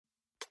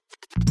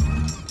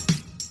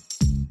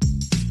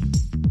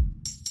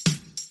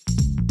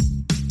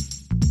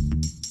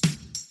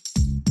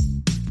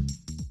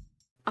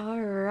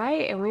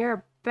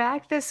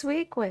back this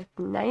week with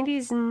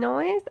 90s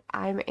Noise.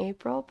 I'm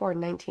April,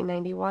 born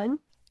 1991.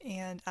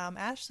 And I'm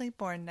Ashley,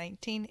 born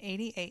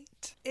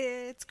 1988.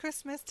 It's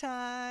Christmas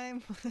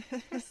time.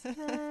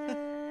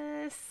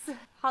 Christmas.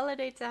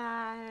 Holiday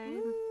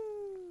time.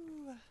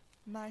 Woo!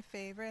 My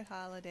favorite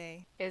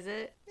holiday. Is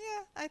it?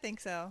 Yeah, I think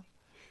so.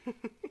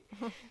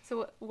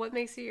 So what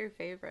makes it your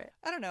favorite?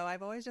 I don't know.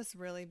 I've always just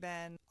really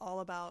been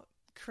all about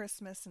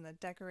Christmas and the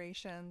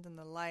decorations and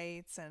the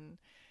lights. And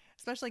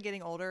especially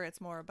getting older, it's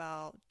more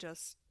about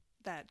just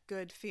that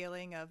good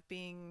feeling of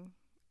being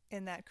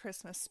in that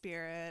Christmas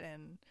spirit,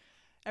 and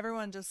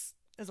everyone just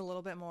is a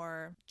little bit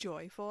more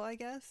joyful, I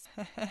guess.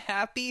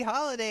 Happy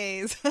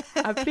holidays!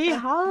 Happy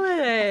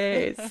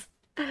holidays.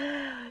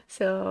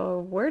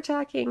 So we're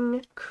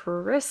talking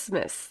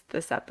Christmas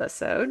this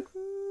episode.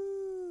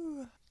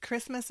 Woo-hoo.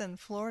 Christmas in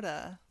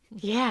Florida.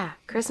 Yeah,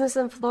 Christmas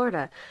in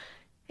Florida.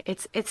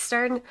 It's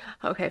starting.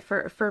 Okay,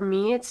 for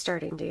me, it's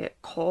starting to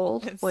get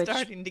cold, It's which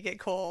starting to get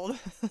cold.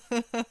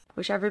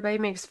 everybody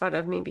makes fun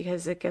of me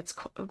because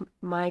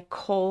my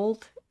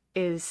cold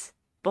is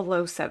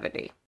below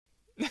 70.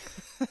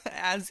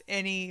 As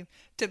any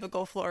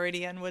typical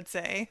Floridian would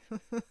say.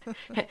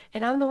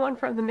 And I'm the one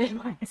from the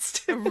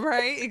Midwest.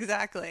 Right,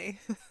 exactly.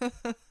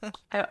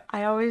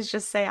 I always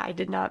just say I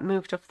did not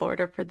move to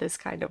Florida for this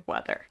kind of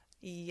weather.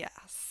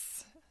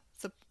 Yes.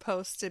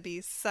 Supposed to be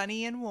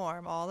sunny and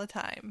warm all the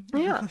time.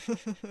 Yeah.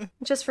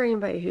 Just for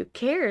anybody who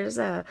cares,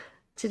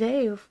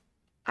 today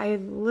I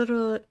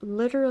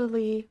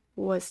literally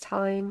was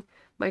telling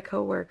my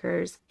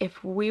coworkers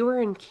if we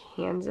were in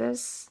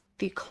Kansas,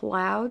 the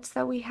clouds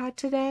that we had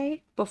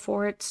today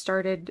before it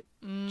started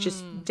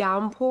just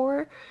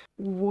downpour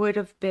would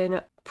have been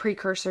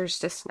precursors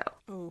to snow.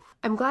 Ooh,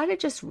 I'm glad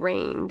it just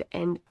rained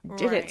and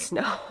didn't right.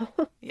 snow.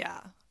 Yeah.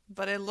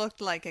 But it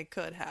looked like it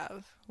could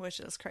have, which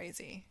is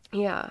crazy.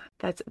 Yeah,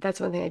 that's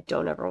one thing I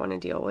don't ever want to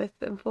deal with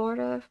in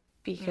Florida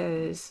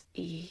because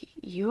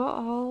you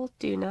all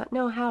do not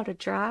know how to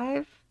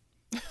drive.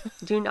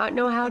 Do not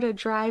know how to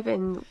drive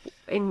in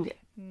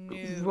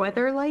No.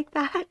 weather like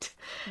that.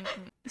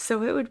 Mm-mm.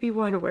 So it would be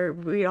one where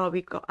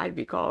I'd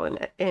be calling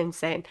it and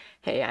saying,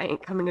 "Hey, I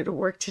ain't coming into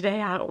work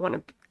today. I don't want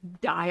to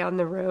die on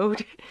the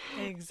road."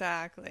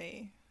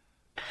 Exactly.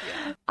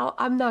 Yeah.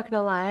 I'm not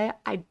gonna lie,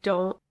 I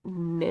don't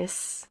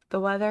miss the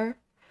weather.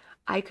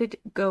 I could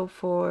go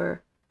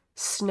for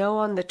snow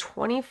on the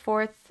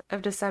 24th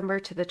of December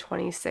to the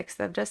 26th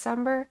of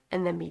December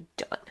and then be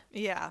done.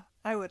 Yeah,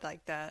 I would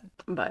like that.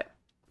 But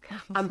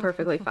I'm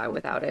perfectly fine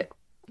without it.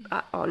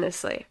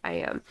 Honestly, I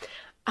am.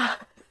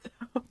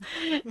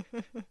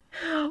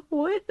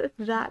 With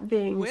that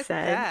being With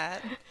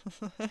said,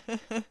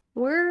 that,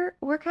 we're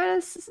kind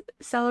of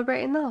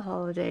celebrating the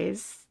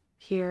holidays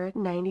here at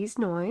 90s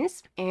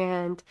Noise,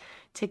 and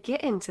to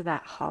get into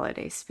that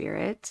holiday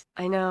spirit,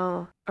 I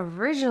know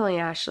originally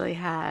Ashley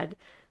had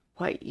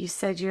what you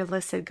said your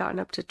list had gotten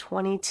up to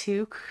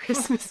 22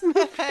 Christmas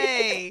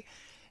movies.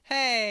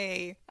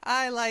 hey,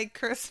 I like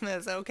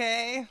Christmas,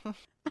 okay?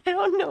 I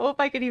don't know if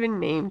I could even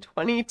name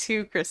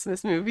 22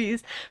 Christmas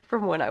movies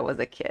from when I was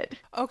a kid.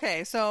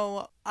 Okay,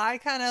 so I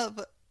kind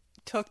of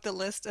took the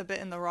list a bit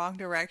in the wrong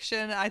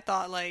direction. I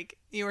thought like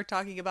you were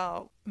talking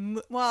about,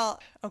 well,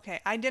 okay,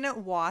 I didn't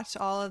watch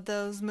all of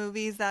those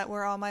movies that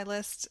were on my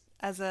list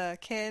as a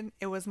kid.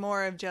 It was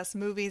more of just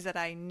movies that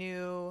I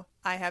knew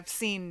I have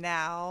seen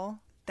now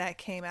that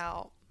came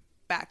out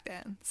back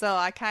then. So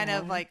I kind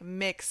of like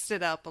mixed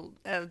it up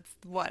of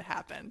what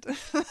happened.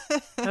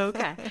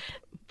 Okay.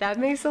 That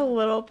makes a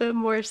little bit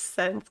more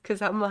sense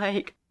because I'm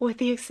like, with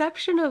the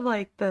exception of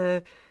like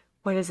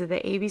what is it, the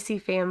ABC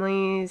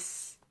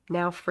Families,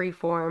 now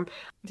Freeform,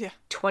 Yeah.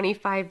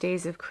 25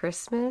 Days of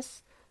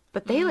Christmas,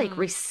 but they like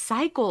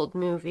recycled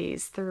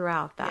movies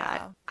throughout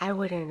that. Yeah. I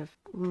wouldn't have,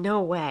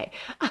 no way.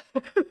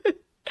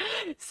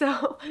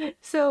 So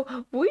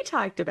we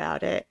talked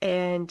about it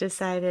and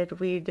decided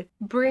we'd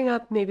bring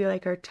up maybe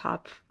like our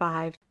top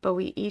 5, but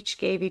we each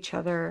gave each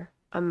other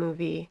a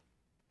movie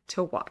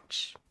to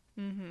watch.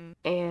 Mm-hmm.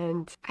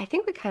 And I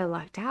think we kind of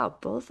lucked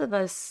out. Both of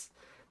us,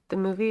 the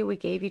movie we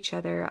gave each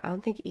other, I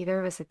don't think either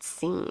of us had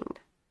seen.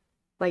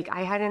 Like,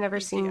 I hadn't ever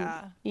seen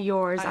Yeah.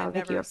 yours. I I don't had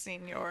think never you.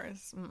 seen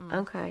yours. Mm-mm.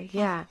 Okay,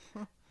 yeah.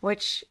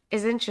 Which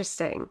is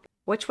interesting.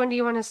 Which one do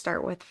you want to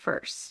start with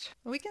first?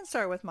 We can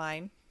start with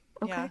mine.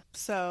 Okay. Yeah.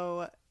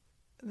 So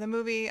the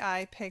movie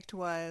I picked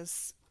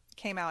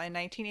came out in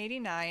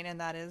 1989, and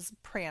that is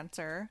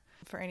Prancer.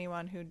 For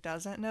anyone who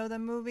doesn't know the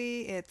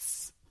movie,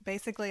 it's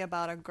basically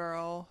about a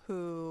girl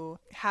who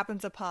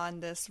happens upon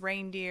this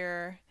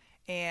reindeer,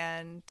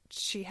 and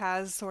she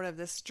has sort of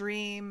this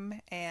dream,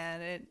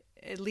 and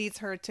it leads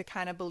her to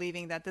kind of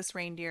believing that this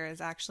reindeer is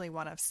actually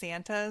one of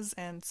Santa's,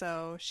 and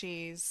so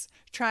she's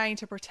trying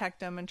to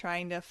protect him and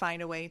trying to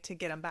find a way to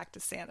get him back to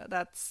Santa.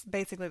 That's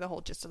basically the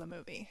whole gist of the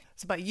movie.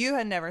 So, but you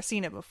had never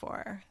seen it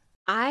before.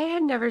 I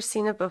had never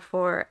seen it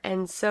before,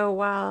 and so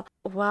while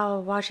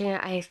watching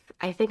it,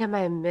 I think I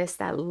might have missed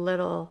that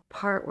little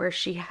part where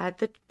she had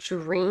the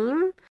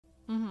dream,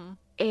 Mm-hmm.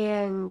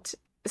 and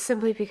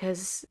simply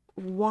because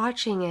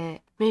watching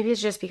it Maybe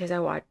it's just because I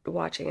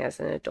watching as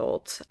an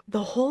adult.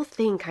 The whole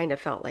thing kind of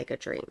felt like a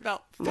dream.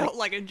 Felt Like,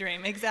 like a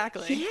dream,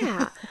 exactly.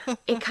 yeah,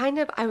 it kind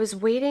of, I was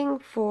waiting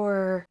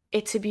for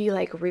it to be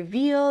like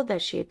revealed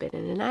that she had been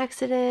in an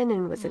accident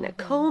and was in a Hmm.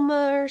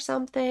 coma or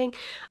something.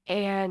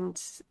 And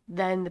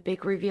then the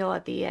big reveal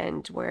at the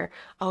end where,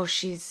 oh,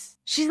 she's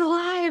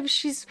alive.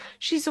 She's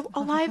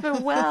alive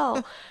and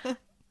well.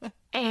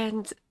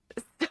 And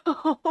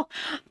so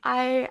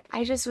I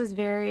just was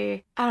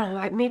very, I don't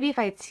know, maybe if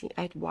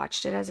I'd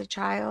watched it as a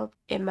child,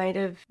 it might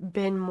have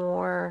been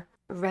more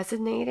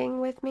resonating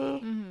with me.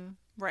 Hmm.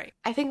 Right.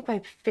 I think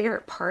my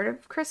favorite part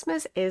of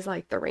Christmas is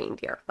like the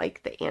reindeer,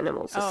 like the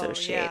animals Oh, yeah.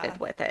 associated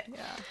with it.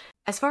 Yeah.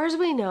 As far as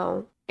we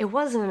know, it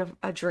wasn't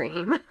a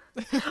dream,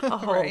 a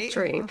whole Right?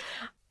 dream.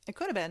 It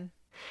could have been.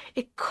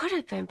 It could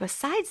have been.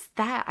 Besides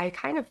that, I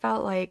kind of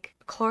felt like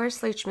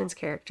Cloris Leachman's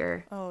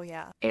character, Oh,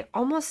 yeah. it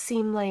almost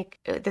seemed like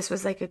this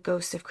was like a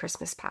ghost of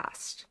Christmas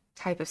past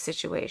type of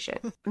situation.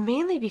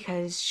 Mainly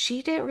because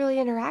she didn't really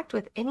interact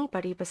with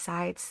anybody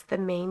besides the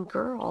main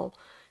girl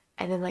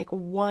and then like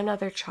one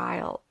other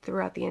child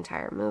throughout the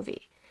entire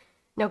movie.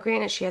 Now,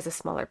 granted, she has a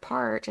smaller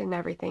part and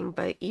everything,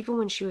 but even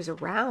when she was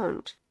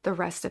around the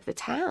rest of the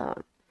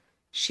town,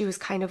 she was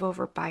kind of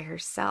over by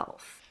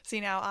herself. See,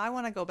 now I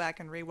want to go back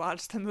and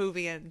rewatch the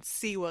movie and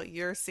see what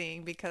you're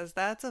seeing because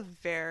that's a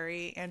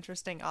very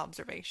interesting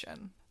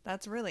observation.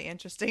 That's really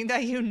interesting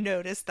that you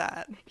noticed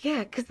that. Yeah,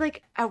 because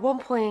like at one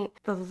point,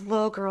 the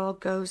little girl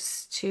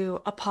goes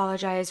to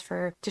apologize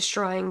for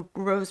destroying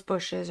rose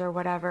bushes or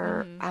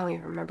whatever. Hmm. I don't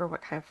even remember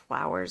what kind of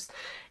flowers.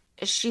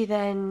 She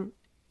then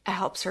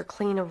helps her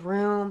clean a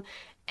room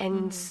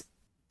and Hmm.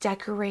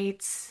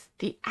 decorates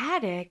the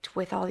attic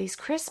with all these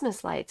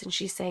Christmas lights. And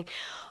she's saying,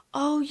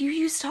 oh, you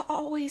used to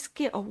always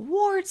get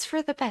awards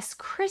for the best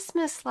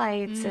Christmas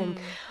lights. And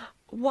Mm.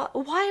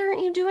 why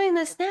aren't you doing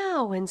this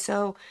now? And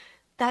so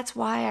that's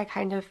why I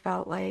kind of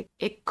felt like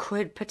it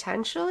could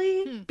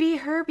potentially Hmm. be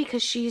her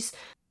because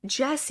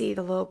Jessie,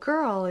 the little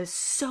girl, is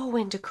so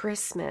into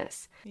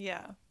Christmas.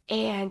 Yeah.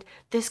 And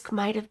this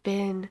might have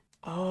been,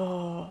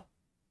 oh,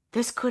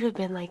 this could have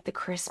been like the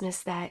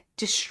Christmas that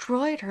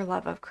destroyed her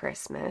love of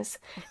Christmas.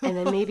 And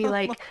then maybe Oh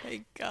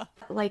my God.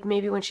 like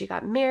maybe when she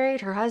got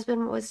married, her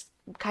husband was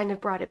kind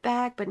of brought it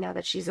back, but now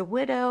that she's a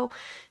widow,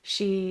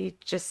 she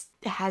just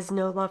has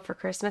no love for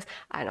Christmas.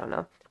 I don't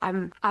know.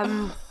 I'm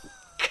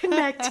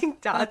connecting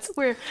dots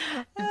where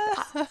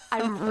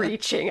I'm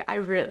reaching. I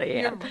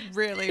really You're am.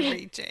 really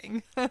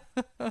reaching.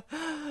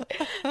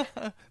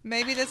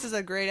 Maybe this is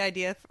a great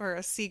idea for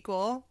a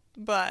sequel,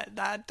 but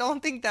I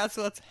don't think that's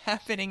what's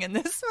happening in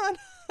this one.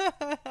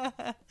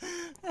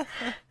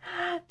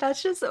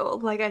 That's just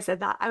like I said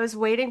that I was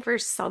waiting for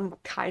some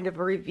kind of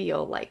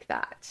reveal like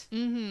that.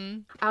 Hmm.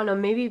 I don't know,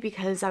 maybe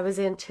because I was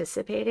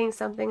anticipating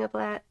something of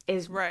that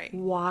is Right.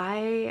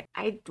 why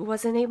I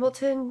wasn't able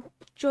to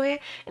enjoy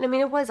it. And I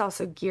mean, it was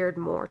also geared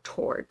more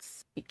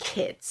towards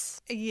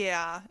kids.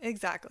 Yeah,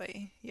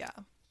 exactly. Yeah.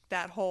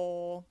 That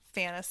whole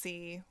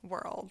fantasy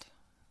world.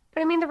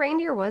 But I mean, the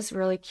reindeer was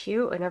really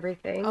cute and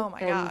everything. Oh my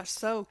And gosh,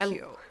 so I,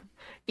 cute.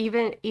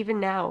 even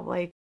now,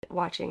 like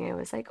watching it, it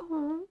was like,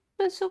 oh,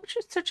 that's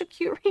such a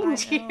cute I know.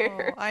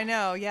 reindeer. I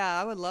know. Yeah,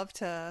 I would love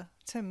to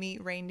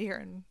meet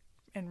reindeer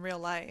in real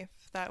life.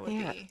 That would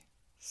Yeah. be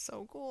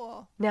so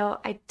cool. Now,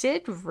 I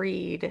did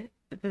read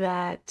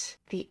that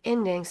the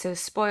ending, so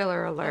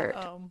spoiler alert,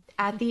 Uh-oh.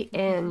 at the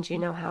end, you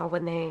know how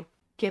when they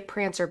get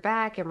Prancer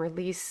back and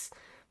release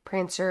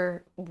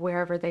Prancer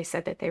wherever they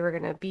said that they were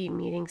going to be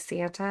meeting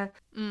Santa,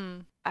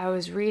 Mm. I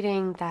was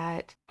reading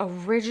that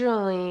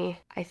originally,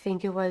 I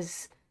think it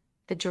was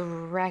the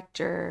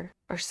director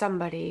or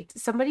somebody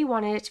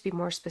wanted it to be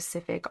more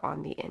specific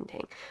on the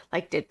ending.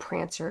 Like, did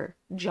Prancer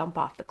jump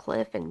off the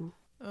cliff and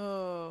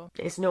Oh,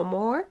 is no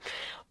more?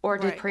 Or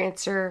did right.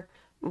 Prancer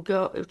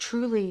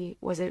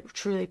was it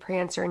truly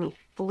Prancer and he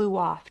flew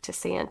off to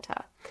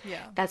Santa?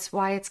 Yeah. That's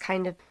why it's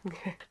kind of,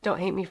 don't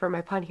hate me for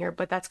my pun here,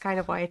 but that's kind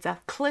of why it's a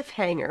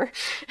cliffhanger.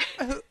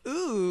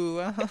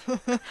 Ooh.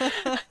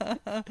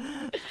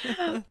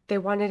 They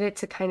wanted it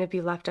to kind of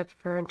be left up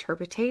for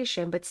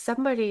interpretation, but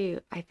somebody,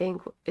 I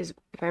think, is,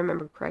 if I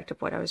remember correct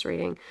of what I was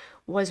reading,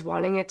 was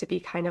wanting it to be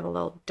kind of a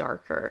little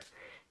darker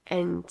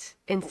and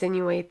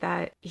insinuate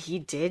that he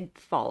did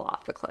fall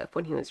off the cliff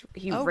when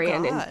he Oh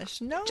ran and gosh,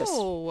 just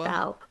no.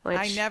 fell,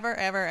 I which never,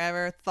 ever,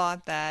 ever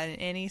thought that in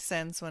any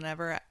sense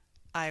whenever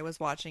I was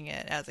watching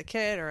it as a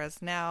kid or as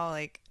now.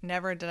 Like,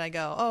 never did I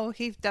go, oh,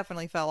 he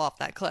definitely fell off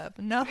that cliff.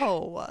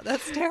 No,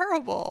 that's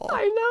terrible.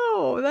 I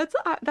know.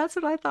 That's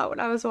what I thought when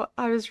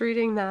I was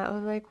reading that. I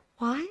was like,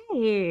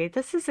 why?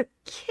 This is a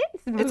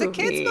kids It's a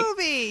kids' movie.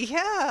 movie.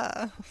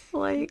 Yeah.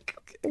 Like,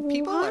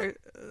 People what?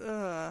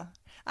 are.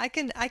 I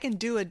can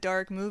do a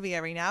dark movie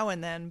every now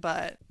and then,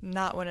 but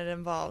not when it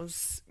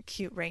involves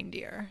cute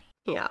reindeer.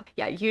 Yeah.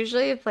 Yeah,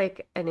 usually if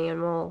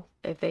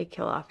they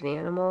kill off an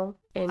animal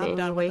in I'm any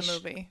done with way, the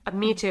movie.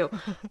 me too.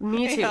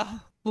 Me too. Yeah.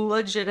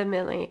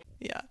 legitimately,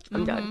 Yeah.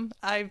 I'm done.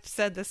 I've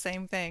said the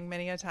same thing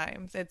many a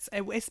times. It's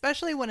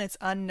especially when it's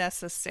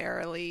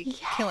unnecessarily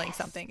killing Yes.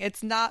 something.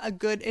 It's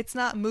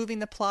not moving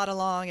the plot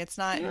along. It's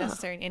not Yeah.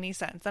 necessary in any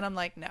sense. And I'm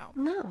like, no.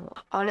 No.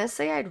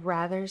 Honestly, I'd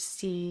rather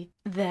see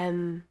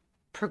them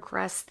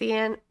progress the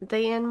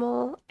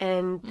animal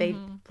and they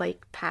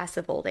like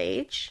passive old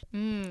age.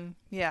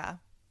 Yeah.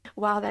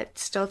 While that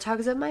still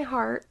tugs at my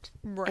heart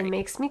and Right.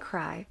 makes me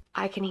cry,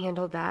 I can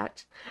handle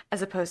that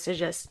as opposed to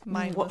just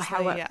Mindlessly,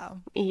 how yeah.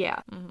 yeah.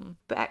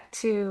 Back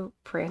to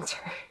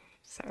Prancer.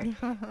 Sorry,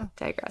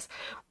 digress.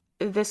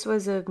 This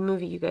was a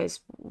movie you guys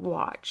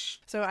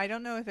watched. So I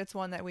don't know if it's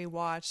one that we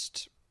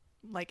watched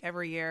like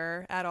every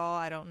year at all.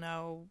 I don't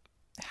know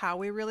how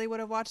we really would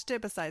have watched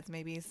it besides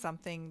maybe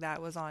something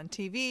that was on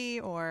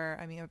TV, or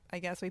I mean, I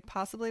guess we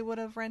possibly would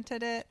have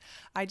rented it.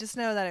 I just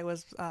know that it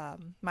was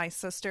one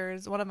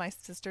of my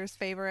sister's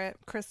favorite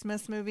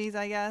Christmas movies,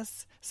 I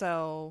guess.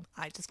 So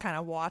I just kind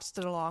of watched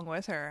it along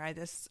with her.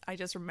 I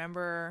just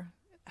remember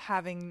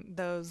having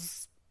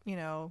those,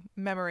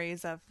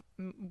 memories of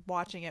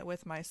watching it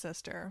with my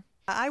sister.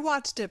 I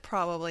watched it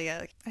probably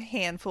a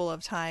handful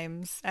of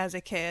times as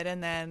a kid,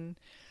 and then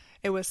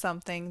it was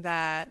something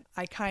that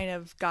I kind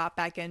of got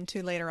back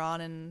into later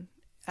on. And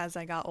as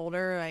I got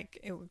older, like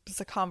it was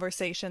a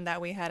conversation that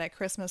we had at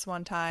Christmas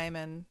one time,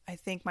 and I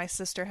think my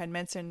sister had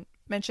mentioned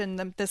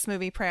this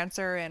movie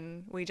Prancer,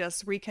 and we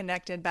just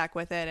reconnected back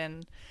with it.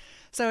 And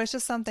so it's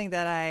just something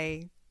that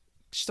I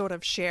sort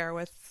of share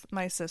with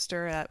my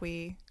sister that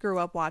we grew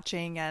up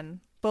watching and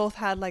both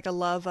had like a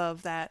love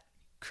of that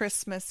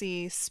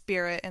Christmassy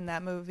spirit in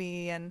that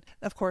movie, and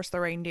of course the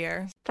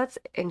reindeer. That's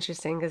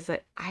interesting because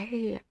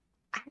I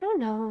don't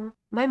know.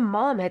 My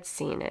mom had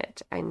seen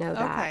it. I know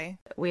that. Okay.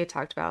 We had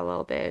talked about it a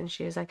little bit and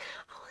she was like,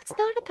 "Oh,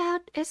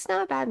 it's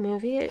not a bad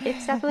movie.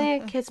 It's definitely a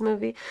kids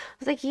movie." I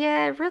was like,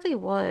 "Yeah, it really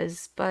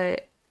was,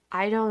 but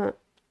I don't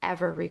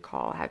ever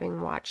recall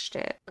having watched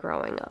it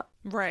growing up."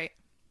 Right.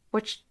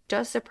 Which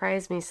does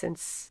surprise me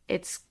since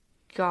it's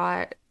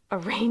got a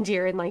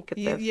reindeer and like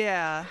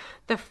Yeah.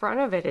 the front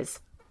of it is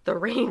the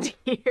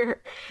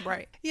reindeer.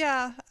 Right.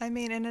 Yeah, I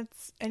mean, and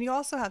you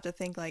also have to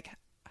think like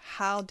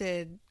how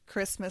did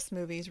Christmas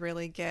movies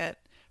really get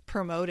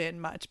promoted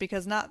much,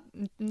 because not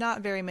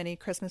very many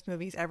Christmas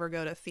movies ever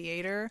go to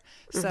theater.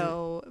 Hmm.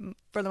 So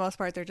for the most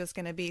part they're just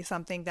going to be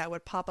something that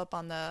would pop up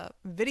on the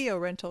video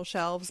rental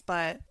shelves,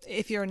 but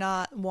if you're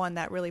not one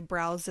that really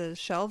browses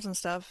shelves and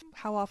stuff,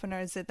 how often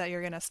is it that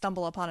you're going to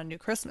stumble upon a new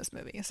Christmas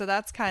movie? So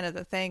that's kind of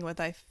the thing with,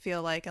 I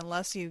feel like,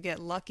 unless you get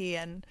lucky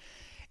and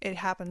it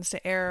happens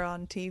to air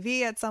on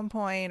TV at some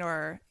point,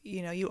 or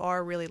you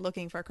are really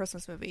looking for a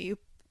Christmas movie, you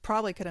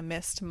probably could have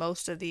missed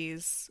most of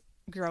these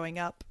growing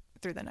up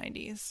through the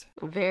 90s.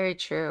 Very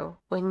true.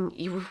 When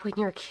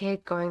you're a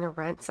kid going to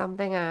rent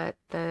something at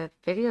the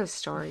video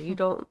store, you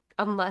don't,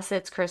 unless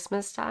it's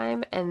Christmas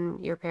time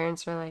and your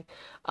parents are like,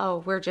 "Oh,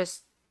 we're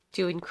just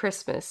doing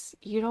Christmas."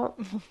 You don't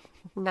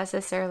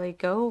necessarily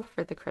go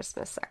for the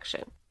Christmas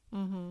section.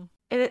 Mm-hmm.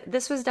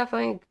 This was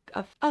definitely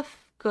a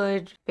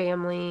good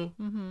family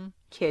Mm-hmm.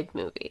 kid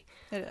movie.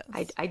 It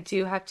I is. I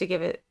do have to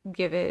give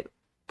it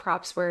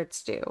props where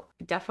it's due.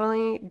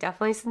 Definitely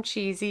some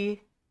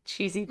cheesy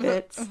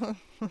bits.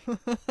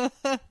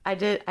 I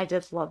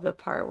did love the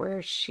part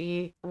where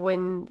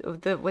when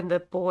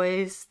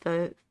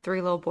the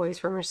three little boys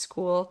from her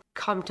school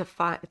come to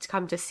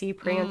see Mm.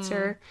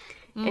 Prancer,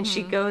 and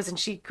she Mm-hmm. goes and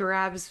she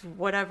grabs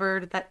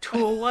whatever that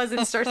tool was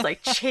and starts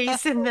like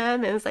chasing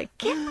them, and it's like,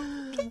 get.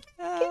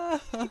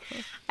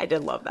 I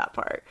did love that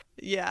part.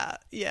 Yeah,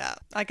 yeah.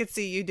 I could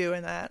see you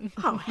doing that.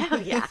 Oh,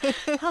 hell yeah.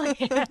 Hell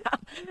yeah.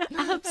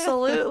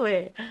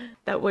 Absolutely.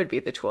 That would be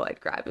the tool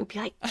I'd grab and be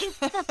like, "Get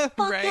the fuck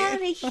Right.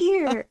 out of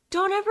here.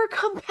 Don't ever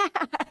come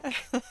back."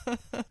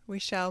 We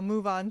shall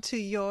move on to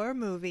your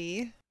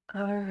movie.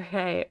 All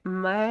right.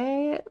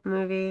 My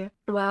movie,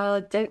 well,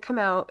 it didn't come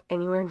out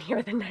anywhere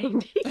near the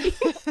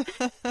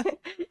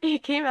 90s.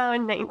 It came out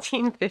in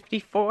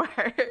 1954.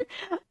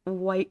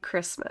 White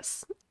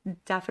Christmas.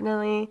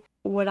 Definitely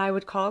what I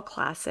would call a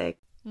classic.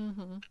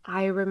 Mm-hmm.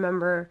 I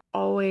remember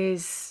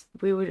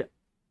we would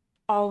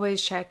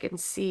always check and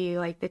see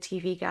like the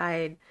TV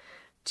guide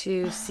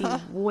to see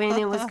when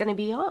it was going to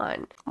be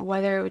on,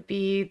 whether it would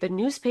be the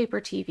newspaper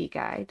TV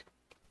guide.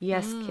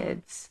 Yes, Mm.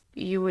 kids,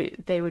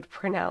 they would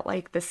print out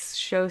like the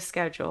show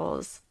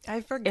schedules I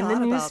in the forgot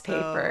about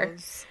newspaper,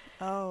 those.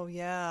 Oh,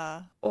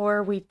 yeah.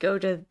 or we'd go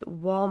to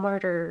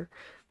Walmart or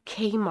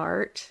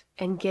Kmart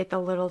and get the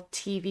little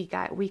TV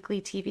guide,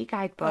 weekly TV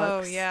guide Oh,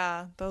 books,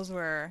 yeah. Those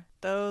were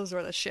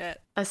the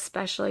shit.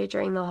 especially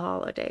during the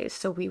holidays,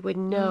 so we would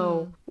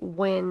know Mm.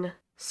 when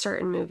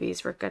certain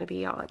movies were going to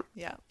be on.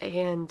 Yeah.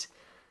 And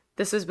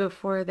this was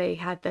before they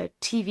had the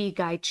TV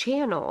Guide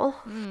channel.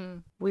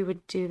 Mm. We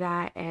would do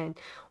that, and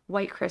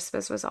White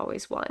Christmas was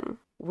always one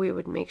we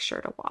would make sure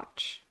to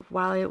watch.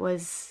 While it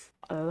was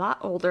a lot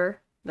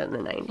older than the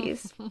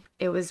 90s,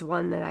 it was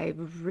one that I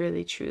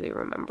really truly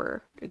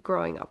remember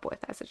growing up with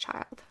as a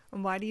child.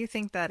 Why do you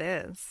think that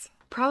is?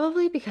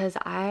 Probably because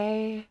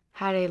I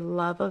had a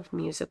love of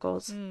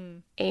musicals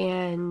Mm.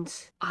 and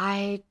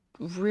I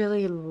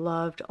really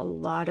loved a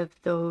lot of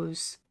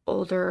those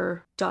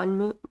older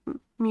done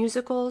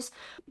musicals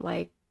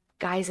like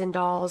Guys and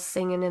Dolls,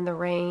 Singing in the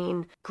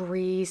Rain,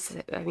 Grease.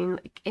 I mean,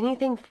 like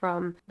anything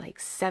from like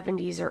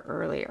 70s or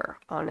earlier,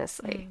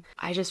 honestly. Mm.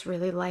 I just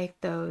really liked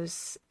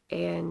those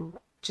and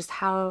just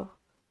how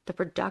the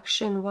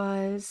production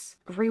was.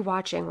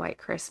 Rewatching White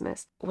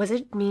Christmas, was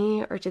it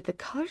me or did the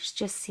colors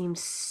just seem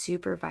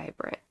super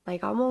vibrant?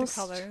 Like The almost,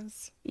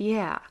 colors.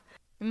 yeah.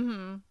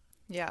 Mm-hmm.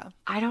 Yeah.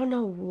 I don't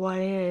know what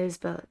it is,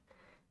 but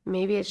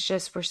maybe it's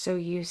just we're so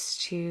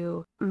used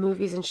to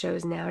movies and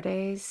shows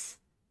nowadays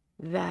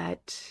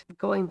that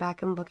going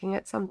back and looking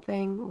at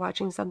something,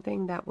 watching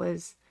something that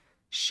was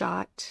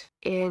shot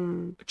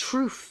in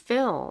true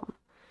film,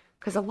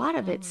 because a lot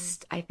of Mm-hmm. it's,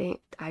 I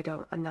think,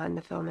 I'm not in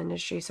the film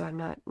industry, so I'm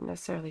not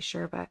necessarily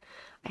sure, but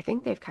I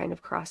think they've kind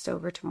of crossed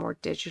over to more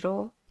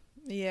digital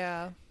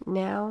Yeah.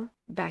 now.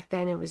 Back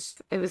then it was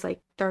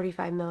like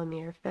 35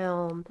 millimeter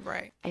film.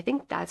 Right. I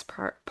think that's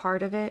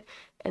part of it.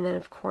 And then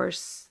of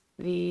course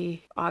the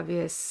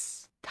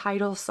obvious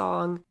title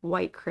song,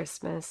 White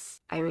Christmas.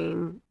 I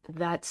mean,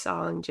 that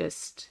song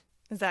just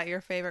Is that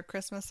your favorite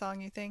Christmas song,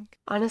 you think?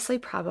 honestly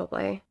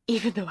probably,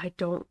 even though I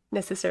don't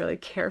necessarily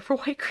care for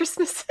White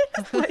Christmas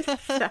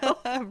myself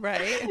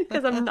Right.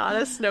 because I'm not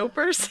a snow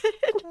person.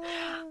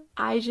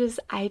 I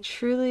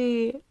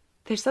truly,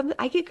 there's something,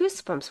 I get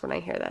goosebumps when I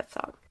hear that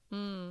song.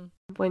 Mm.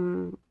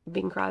 When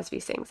Bing Crosby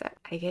sings it,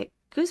 I get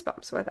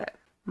goosebumps with it.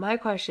 My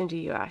question to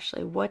you,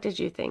 Ashley, what did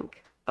you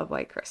think of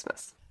White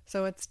Christmas?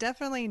 So it's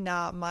definitely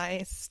not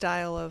my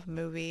style of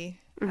movie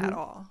Mm-hmm. at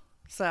all.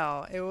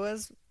 So it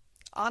was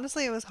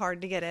honestly it was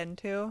hard to get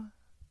into.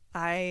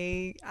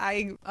 I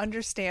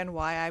understand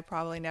why I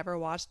probably never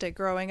watched it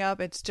growing up.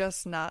 It's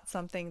just not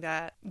something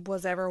that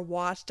was ever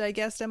watched, I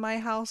guess, in my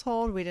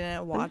household. We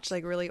didn't watch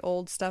like really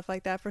old stuff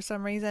like that for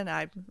some reason.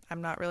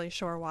 I'm not really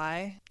sure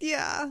why.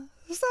 Yeah,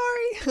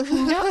 sorry.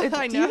 No,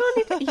 I you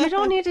know.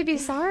 don't need to be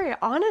sorry.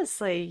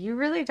 Honestly, you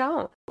really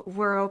don't.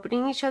 We're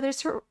opening each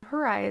other's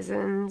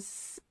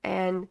horizons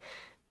and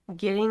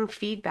getting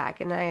feedback,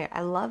 and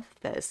I love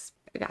this.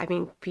 I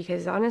mean,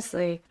 because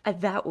honestly,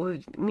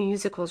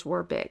 musicals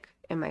were big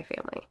in my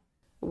family.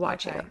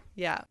 Watching Okay. them.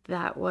 Yeah.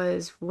 That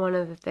was one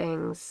of the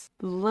things.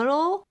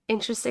 Little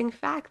interesting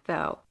fact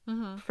though.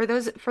 Mhm. For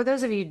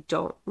those of you who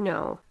don't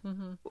know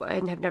Mhm.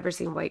 and have never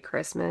seen White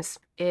Christmas,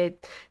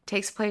 it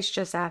takes place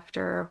just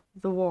after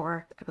the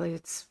war. I believe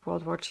it's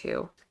World War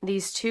II.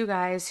 These two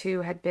guys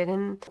who had been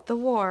in the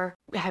war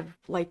have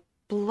like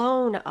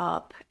blown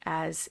up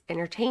as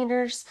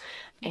entertainers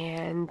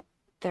and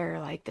they're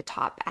like the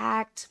top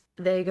act.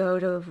 They go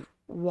to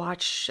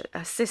watch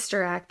a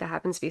sister act that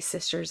happens to be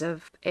sisters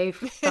of a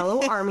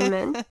fellow army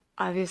man.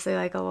 Obviously,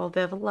 like a little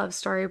bit of a love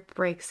story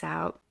breaks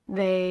out.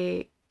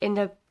 They end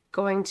up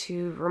going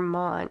to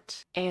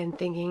Vermont and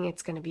thinking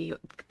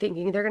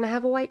they're going to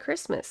have a white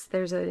Christmas.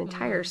 There's an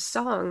entire Mm.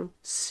 song,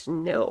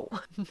 Snow.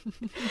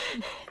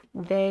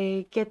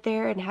 They get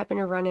there and happen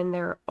to run in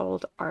their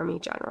old army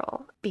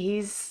general.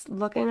 He's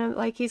looking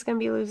like he's going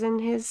to be losing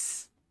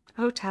his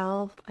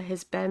hotel,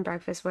 his bed and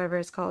breakfast, whatever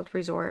it's called,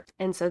 resort.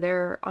 And so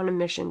they're on a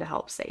mission to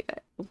help save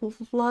it.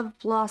 Love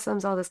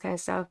blossoms, all this kind of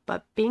stuff.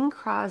 But Bing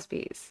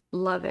Crosby's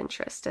love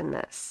interest in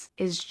this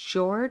is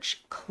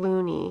George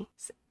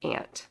Clooney's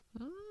aunt.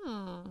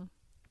 Mm.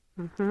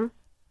 Mm-hmm.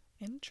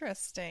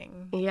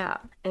 Interesting. Yeah.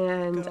 Good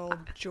And old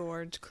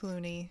George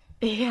Clooney.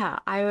 yeah,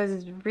 I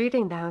was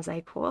reading that. I was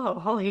like, whoa,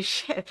 holy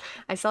shit.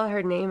 I saw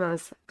her name. I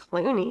was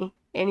Clooney.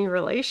 Any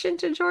relation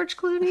to George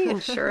Clooney?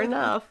 And sure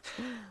enough.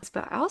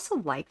 But I also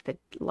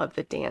love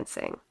the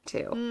dancing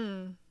too.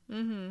 Mm.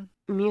 Mhm.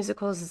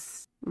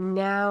 Musicals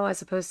now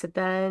as opposed to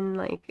then,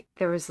 like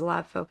there was a lot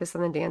of focus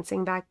on the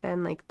dancing back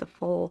then, like the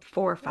full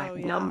four or Oh five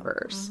yeah.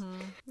 numbers. Mhm.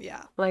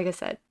 Yeah. Like I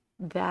said,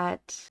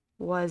 that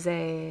was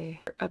a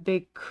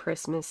big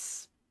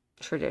Christmas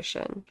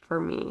tradition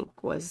for me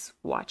was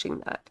watching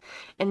that.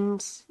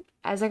 And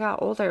as I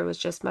got older, it was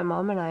just my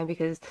mom and I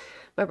because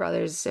my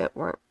brothers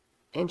weren't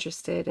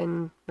interested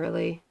in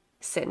really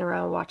sitting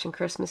around watching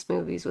Christmas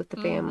movies with the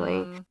family.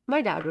 Mhm.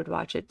 My dad would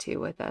watch it too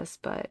with us,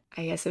 but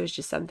I guess it was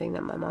just something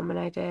that my mom and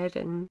I did,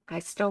 and I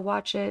still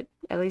watch it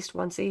at least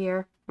once a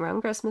year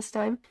around Christmas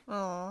time.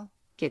 Oh.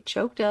 Get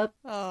choked up,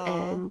 Oh.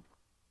 and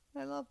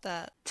I love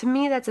that. to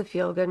me, that's a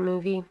feel-good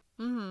movie.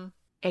 Mhm.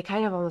 It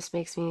kind of almost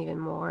makes me even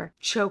more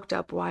choked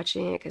up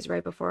watching it because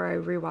right before I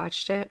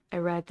rewatched it, I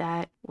read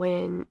that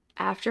when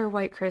after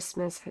White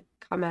Christmas had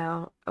come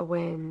out,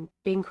 when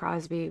Bing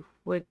Crosby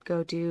would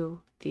go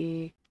do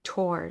the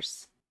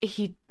tours,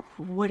 he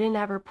wouldn't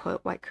ever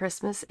put White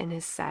Christmas in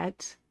his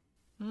set,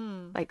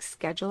 Mm. like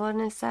schedule in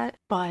his set,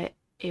 but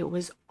it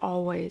was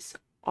always,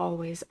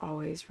 always,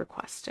 always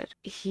requested.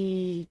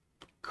 He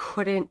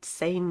couldn't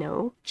say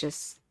no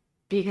just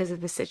because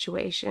of the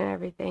situation and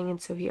everything.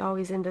 And so he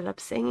always ended up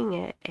singing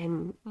it,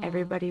 and Mm.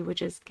 everybody would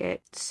just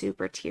get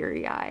super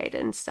teary eyed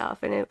and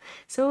stuff. And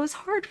so it was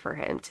hard for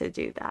him to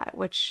do that,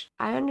 which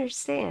I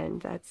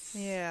understand. That's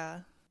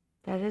Yeah.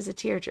 that is a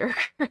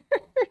tearjerker.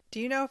 Do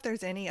you know if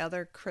there's any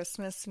other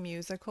Christmas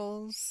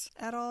musicals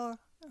at all?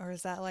 Or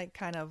is that like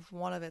kind of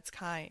one of its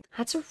kind?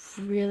 That's a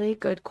really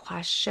good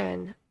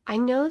question. I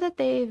know that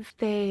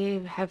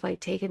they have like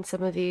taken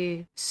some of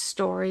the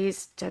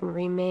stories, done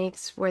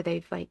remakes where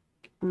they've like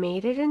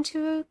made it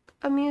into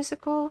a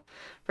musical.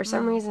 For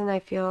some Mm. reason, I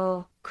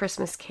feel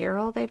Christmas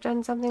Carol, they've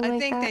done something like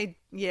that.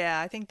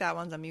 I think that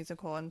one's a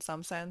musical in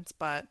some sense,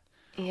 but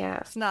Yeah,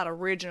 it's not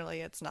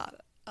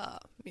a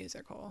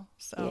musical. yeah.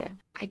 So,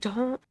 I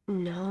don't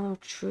know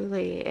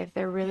truly if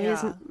there really yeah.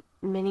 isn't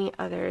many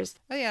others.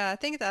 But yeah, I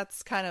think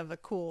that's kind of a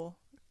cool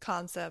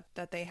concept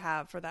that they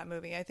have for that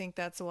movie. I think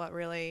that's what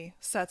really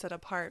sets it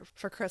apart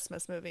for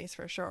Christmas movies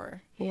for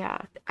sure. Yeah,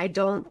 I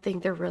don't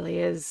think there really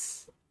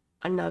is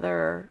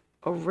another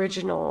Mm.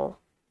 original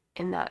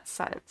in that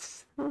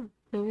sense.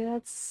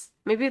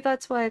 Maybe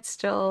that's why it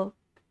still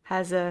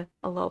has a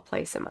low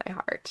place in my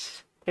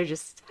heart. There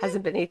just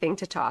hasn't been anything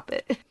to top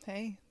it.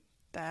 Hey,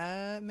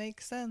 that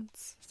makes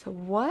sense. So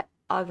what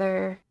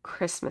other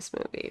Christmas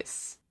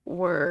movies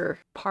were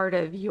part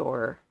of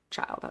your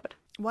childhood?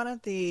 One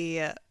of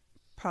the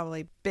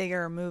probably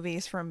bigger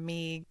movies from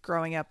me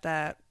growing up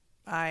that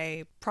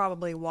I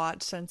probably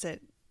watched since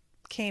it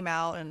came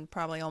out and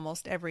probably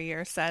almost every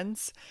year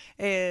since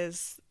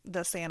is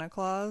The Santa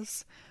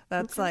Claus.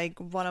 That's Okay. like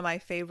one of my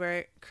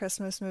favorite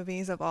Christmas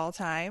movies of all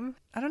time.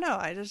 I don't know,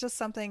 there's just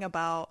something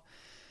about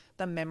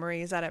the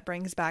memories that it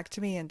brings back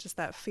to me and just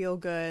that feel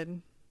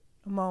good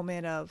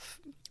moment of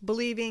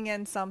believing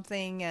in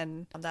something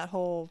and that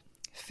whole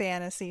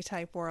fantasy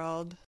type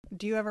world.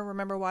 Do you ever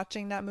remember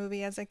watching that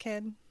movie as a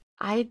kid?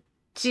 I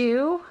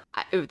do.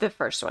 The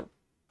first one.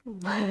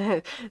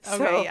 Okay,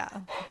 So yeah.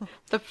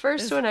 the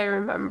first Is one I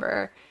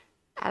remember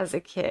as a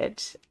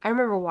kid, I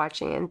remember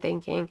watching it and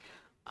thinking,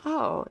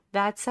 "Oh,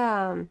 that's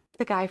the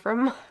guy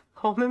from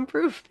Home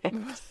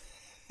Improvement."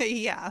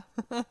 yeah.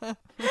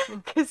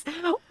 Because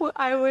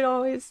I would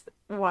always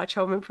watch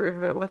Home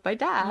Improvement with my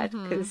dad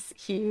Mhm. because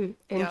he Yep.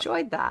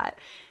 enjoyed that.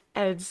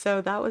 And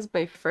so that was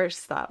my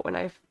first thought when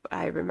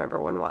I remember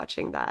when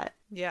watching that.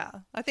 Yeah.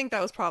 I think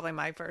that was probably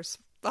my first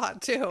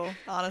thought too.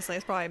 Honestly,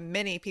 it's probably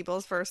many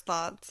people's first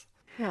thoughts.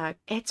 Yeah,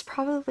 it's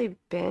probably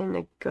been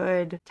a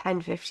good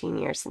 10, 15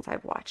 years since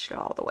I've watched it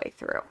all the way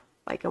through,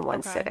 like in one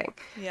Okay. sitting.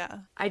 Yeah.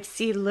 I'd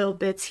see little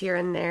bits here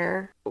and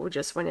there, or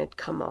just when it'd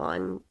come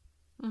on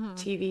Mhm.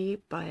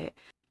 TV, but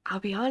I'll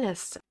be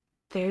honest,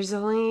 there's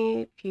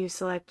only a few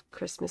select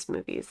Christmas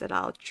movies that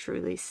I'll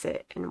truly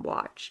sit and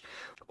watch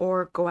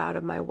or go out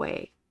of my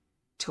way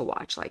to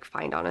watch, like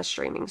find on a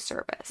streaming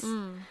service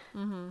Mm.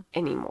 Mhm.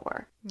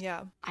 anymore.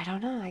 Yeah. I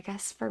don't know. I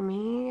guess for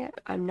me,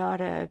 I'm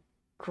not a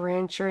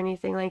Grinch or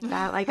anything like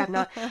that. Like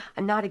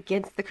I'm not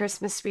against the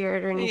Christmas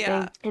spirit or yeah.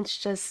 anything. It's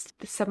just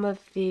some of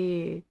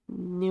the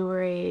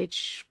newer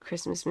age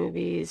Christmas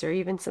movies or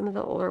even some of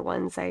the older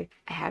ones I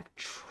have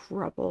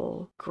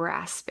trouble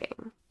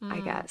grasping, I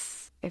Mm.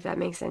 guess, if that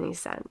makes any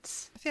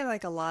sense. I feel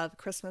like a lot of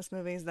Christmas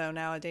movies, though,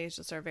 nowadays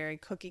just are very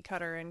cookie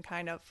cutter and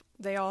kind of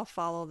they all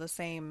follow the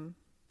same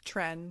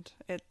trend.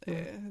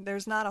 Mm.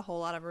 There's not a whole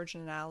lot of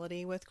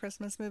originality with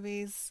Christmas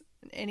movies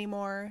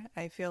anymore.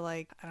 I feel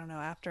like I don't know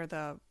after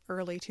the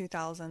early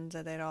 2000s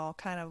that it all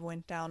kind of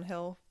went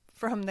downhill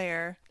from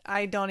there.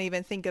 I don't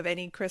even think of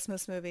any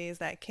Christmas movies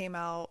that came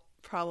out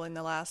probably in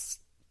the last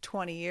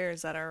 20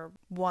 years that are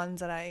ones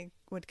that I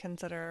would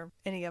consider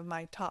any of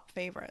my top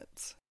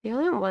favorites. The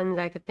only ones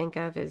I could think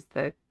of is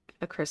the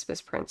A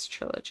Christmas Prince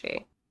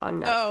trilogy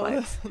on Oh,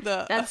 Netflix.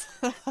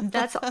 the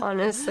That's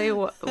honestly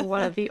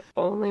one of the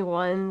only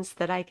ones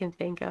that I can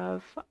think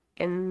of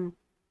in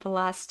the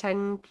last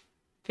 10,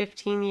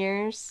 15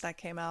 years that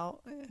came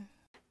out.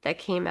 that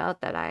came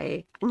out that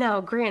I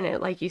now granted,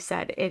 like you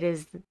said, it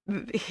is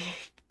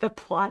the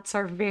plots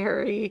are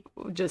very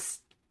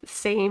just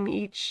same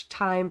each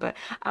time, but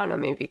I don't know,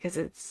 maybe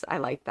because I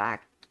like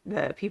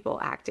the people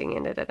acting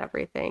in it and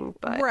everything,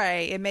 but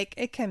Right.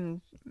 It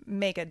can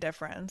make a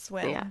difference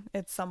yeah, when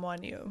it's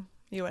someone you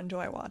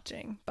enjoy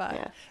watching. But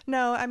yeah.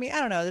 no, I mean, I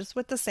don't know. Just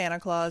with the Santa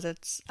Claus,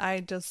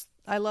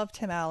 I love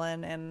Tim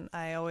Allen and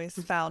I always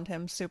found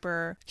him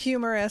super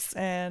humorous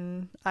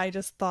and I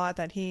just thought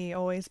that he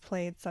always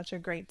played such a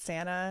great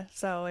Santa.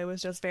 So it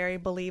was just very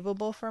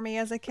believable for me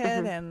as a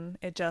kid Mhm. and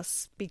it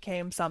just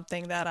became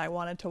something that I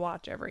wanted to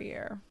watch every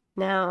year.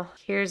 Now,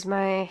 here's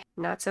my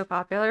not so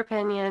popular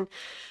opinion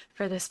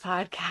for this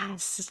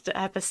podcast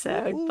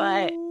episode,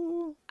 but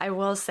Ooh. I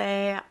will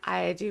say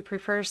I do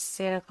prefer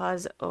Santa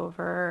Claus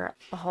over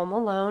Home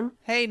Alone.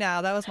 Hey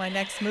now, that was my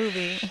next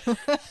movie.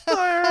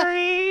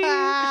 Sorry.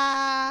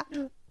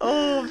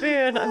 Oh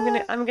man,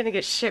 I'm gonna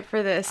get shit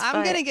for this, I'm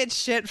but gonna get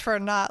shit for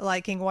not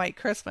liking White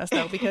Christmas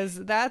though,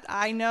 because that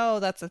I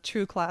know that's a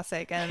true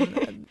classic,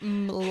 and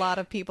a lot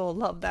of people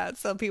love that.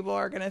 So people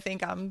are gonna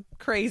think I'm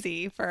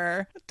crazy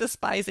for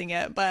despising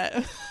it,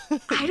 but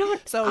I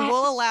don't so I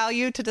we'll allow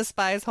you to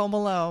despise Home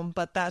Alone,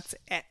 but that's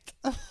it.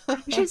 I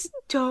just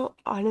don't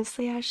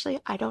honestly, Ashley,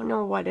 I don't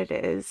know what it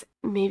is.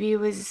 Maybe it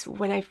was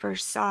when I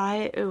first saw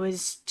it, it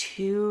was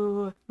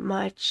too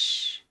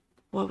much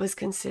what was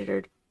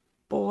considered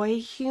boy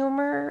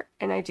humor,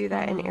 and I do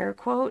that in Mm-hmm. air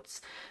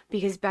quotes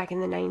because back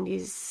in the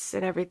 90s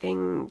and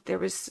everything, there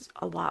was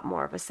a lot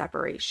more of a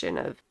separation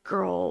of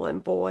girl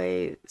and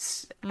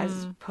boys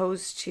as Mm,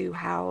 opposed to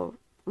how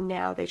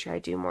now they try to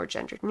do more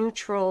gender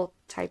neutral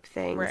type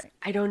things. right.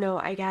 I don't know,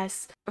 I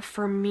guess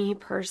for me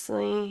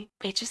personally,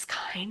 it just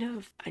kind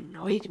of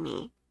annoyed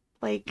me.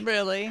 Like,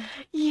 Really?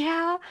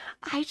 yeah,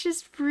 I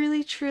just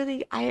really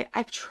truly I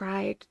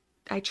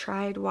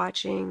tried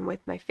watching with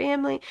my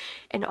family,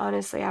 and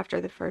honestly after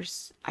the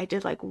first I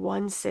did like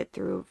one sit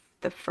through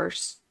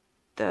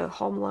the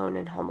Home Alone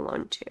and Home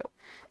Alone 2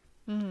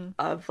 Mm-hmm.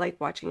 of like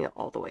watching it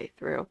all the way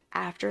through.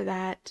 After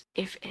that,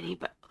 if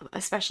anybody,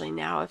 especially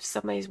now, if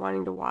somebody's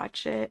wanting to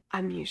watch it,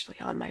 I'm usually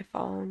on my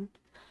phone.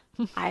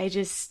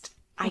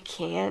 I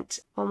can't.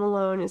 Home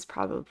Alone is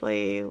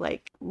probably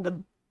like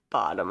the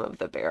bottom of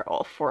the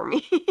barrel for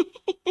me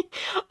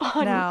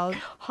on Now,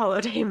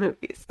 holiday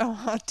movies.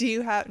 do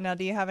you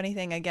have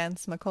anything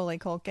against Macaulay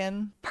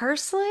Culkin?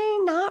 Personally,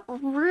 not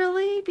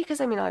really,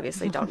 because I mean,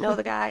 obviously, don't know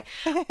the guy.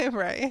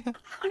 Right.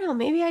 I don't know,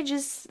 maybe I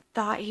just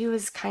thought he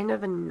was kind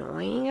of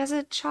annoying as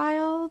a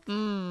child.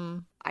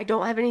 Mm. I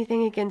don't have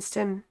anything against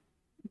him,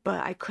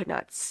 but I could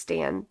not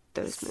stand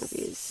those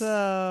movies.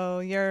 So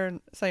you're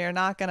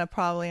not gonna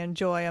probably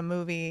enjoy a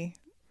movie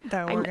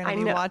that we're gonna I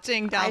be know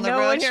watching I down the know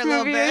road here which a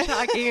little movie you're bit.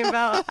 talking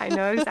about. I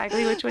know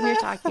exactly which one you're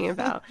talking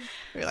about.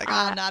 You're like, oh,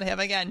 Uh, not him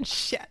again.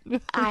 Shit.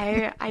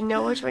 I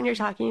know which one you're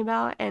talking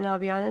about, and I'll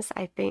be honest,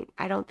 I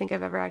don't think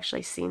I've ever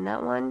actually seen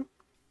that one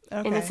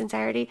in its Okay.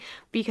 entirety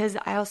because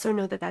I also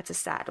know that that's a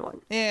sad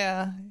one.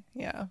 Yeah.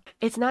 Yeah.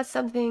 It's not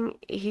something,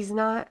 he's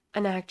not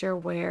an actor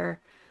where,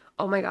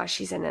 oh my gosh,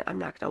 he's in it, I'm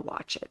not gonna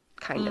watch it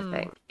kind of Mm.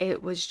 thing.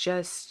 It was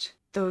just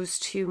those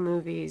two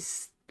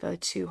movies, the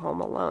two Home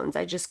Alones.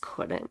 I just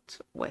couldn't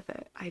with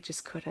it. I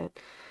just couldn't.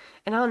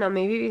 And I don't know,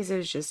 maybe because it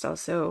was just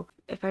also,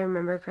 if I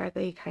remember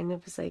correctly, he kind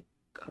of was like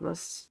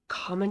almost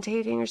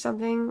commentating or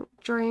something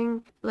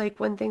during like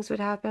when things would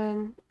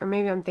happen. Or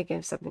maybe I'm thinking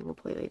of something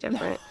completely No,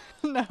 different.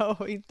 no,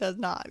 he does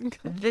not.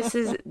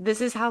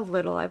 This is how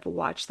little I've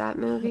watched that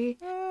movie.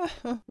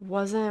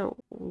 Wasn't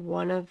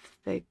one of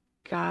the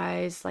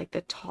guys, like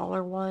the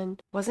taller one,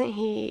 wasn't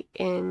he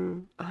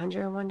in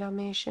 101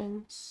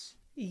 Dalmatians?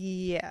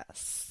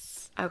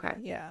 Yes. Okay.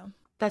 Yeah.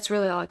 That's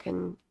really all I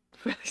can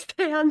really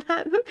say on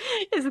that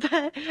is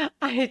that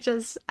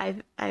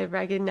I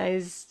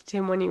recognized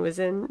him when he was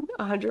in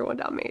 101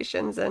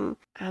 Dalmatians, and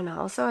I don't know.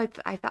 Also,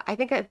 I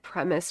think a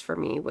premise for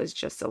me was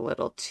just a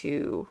little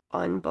too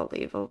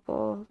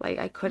unbelievable. Like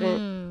I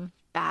couldn't Mm.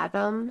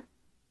 fathom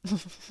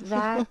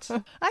that.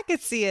 I could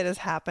see it as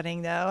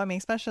happening though. I mean,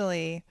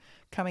 especially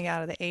coming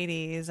out of the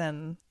 80s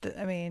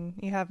I mean,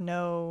 you have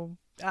no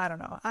I don't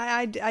know.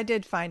 I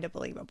did find it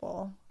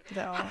believable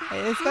though.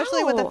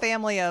 Especially with a How?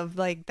 family of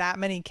like that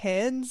many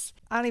kids.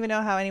 I don't even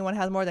know how anyone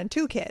has more than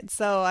two kids.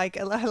 So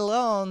like let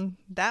alone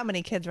that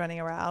many kids running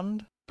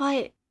around.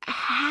 But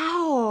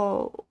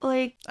how?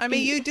 Like, I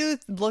mean, you do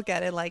look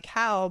at it like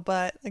how,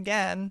 but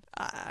again,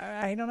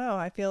 I don't know.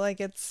 I feel like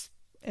it's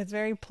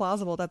very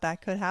plausible that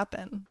that could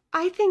happen.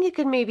 I think it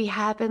could maybe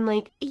happen.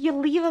 Like, you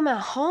leave them at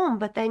home,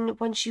 but then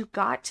once you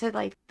got to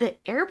like the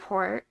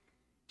airport,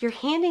 you're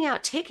handing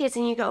out tickets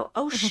and you go,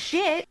 oh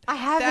shit, I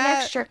have an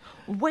That extra.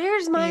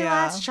 Where's my yeah.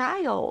 last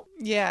child?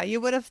 Yeah, you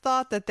would have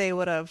thought that they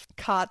would have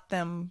caught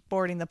them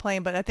boarding the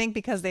plane, but I think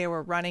because they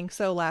were running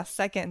so last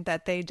second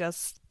that they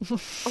just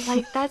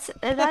Like, that's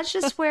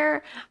just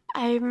where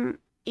I'm,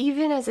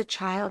 even as a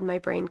child, my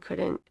brain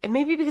couldn't. And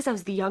maybe because I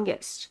was the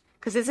youngest.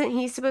 Because isn't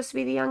he supposed to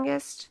be the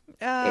youngest?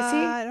 Is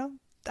he?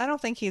 I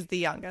don't think he's the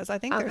youngest. I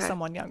think there's Okay.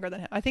 someone younger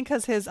than him. I think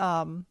because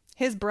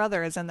his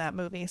brother is in that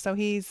movie, so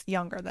he's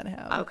younger than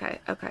him. Okay.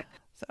 Okay.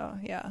 So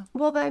yeah.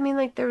 Well, but I mean,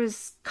 like, there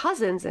was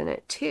cousins in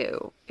it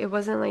too. It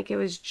wasn't like it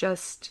was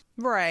just,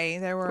 Right.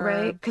 There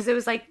right? were Because it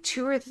was like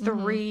two or hmm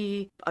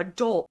three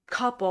adult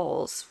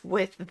couples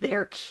with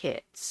their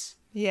kids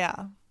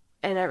yeah.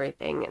 and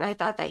everything. And I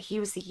thought that he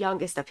was the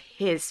youngest of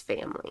his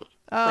family.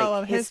 Oh,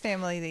 Like of his his,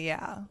 family,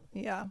 yeah.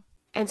 Yeah.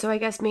 and so I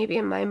guess maybe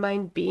in my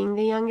mind, being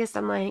the youngest,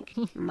 I'm like,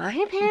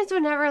 my parents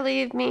would never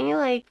leave me.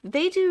 Like,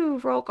 they do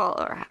roll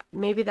call, or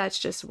maybe that's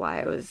just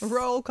why I was,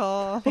 Roll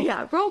call.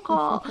 yeah, roll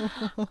call.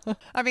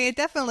 I mean,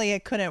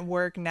 it couldn't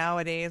work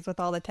nowadays with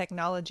all the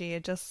technology.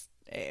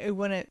 It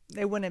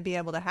wouldn't be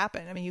able to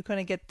happen. I mean, you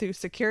couldn't get through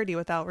security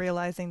without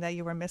realizing that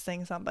you were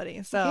missing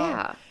somebody. So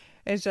Yeah.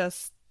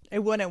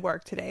 it wouldn't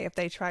work today if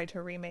they tried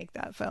to remake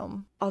that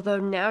film. Although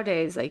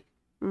nowadays, like,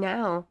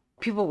 now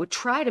people would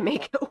try to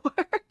make it work.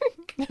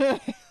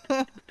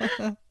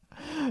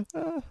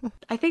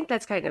 I think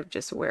that's kind of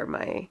just where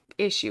my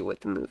issue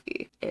with the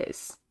movie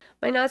is.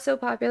 My not so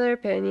popular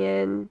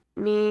opinion,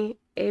 me,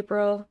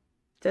 April,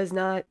 does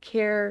not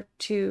care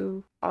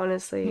to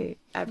honestly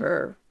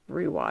ever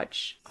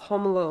rewatch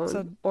Home So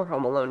Alone or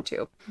Home Alone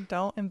 2.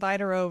 don't invite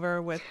her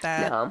over with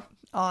that No.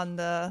 on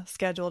the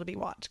schedule to be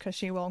watched because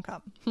she won't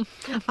come.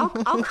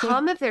 I'll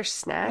come if there's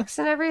snacks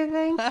and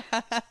everything,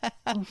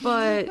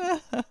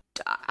 but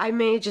I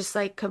may just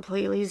like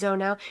completely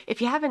zone out.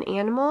 If you have an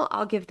animal,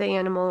 I'll give the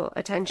animal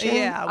attention.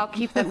 Yeah. I'll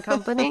keep them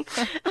company.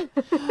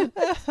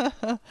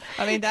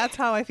 I mean, that's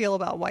how I feel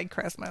about White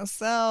Christmas.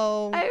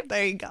 So I,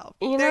 there you go.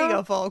 you There you know,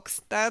 go,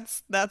 folks.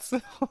 That's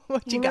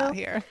what you you got know,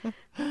 here.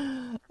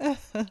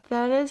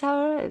 that is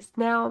how it is.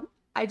 Now,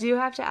 I do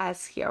have to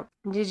ask you,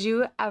 did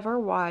you ever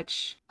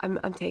watch, I'm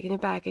taking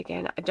it back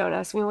again. Don't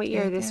ask me what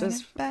year this Taking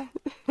was. it back.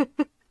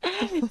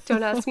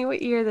 Don't ask me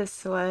what year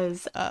this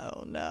was.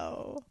 Oh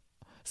no.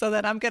 So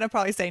then I'm gonna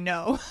probably say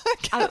no.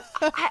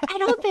 I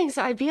don't think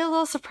so. I'd be a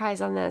little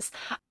surprised on this.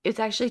 It's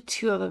actually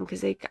two of them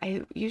because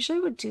I usually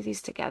would do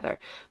these together.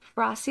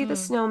 Frosty the Mm.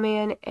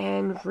 Snowman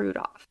and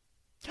Rudolph.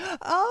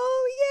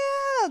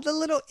 Oh yeah, the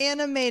little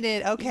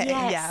animated. Okay,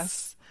 Yes.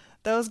 yes.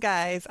 Those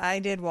guys, I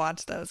did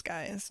watch those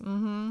guys.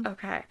 Mm-hmm.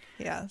 Okay.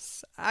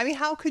 Yes. I mean,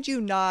 how could you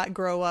not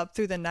grow up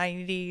through the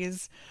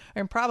 90s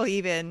and probably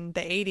even the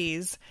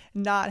 80s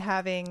not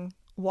having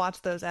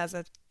watched those as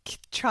a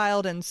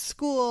child in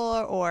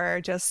school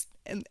or just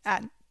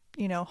at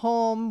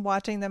home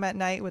watching them at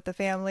night with the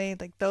family?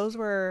 Like those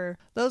were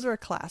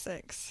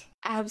classics.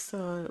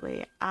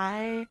 Absolutely.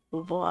 I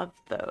love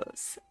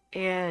those.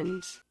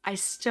 And I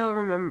still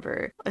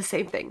remember the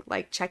same thing,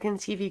 like checking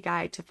TV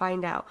Guide to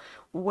find out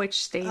which Oh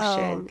station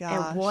and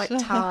gosh. what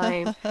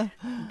time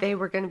they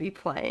were going to be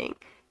playing.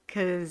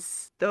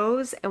 Because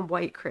those and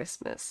White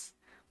Christmas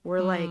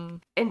were like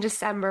Mm, in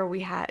December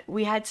we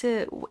had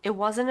to, it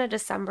wasn't a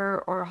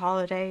December or a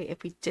holiday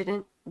if we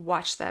didn't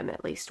watch them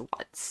at least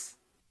once.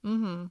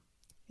 mm-hmm.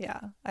 Yeah,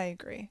 I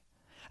agree.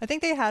 I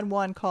think they had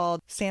one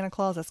called Santa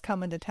Claus is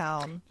Coming to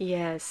Town.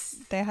 Yes.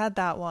 They had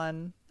that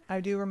one. I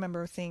do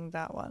remember seeing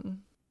that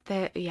one.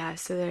 Yeah,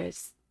 so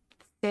there's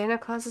Santa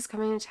Claus is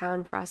coming to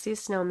town, Frosty the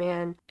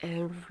Snowman,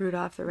 and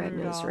Rudolph the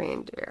Red-Nosed Rudolph.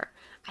 Reindeer.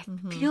 I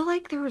Hmm. feel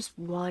like there was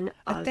one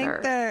I think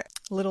other. the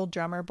Little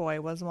Drummer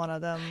Boy was one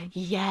of them.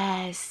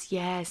 Yes,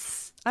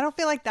 yes. I don't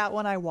feel like that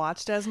one I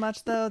watched as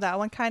much though. That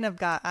one kind of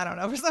got, I don't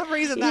know, for some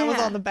reason that was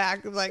on Yeah, the back.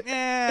 It was like, only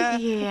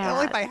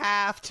yeah, if I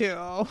have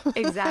to.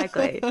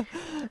 exactly.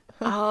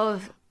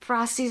 Oh,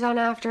 Frosty's on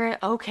after it.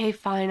 Okay,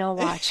 fine, I'll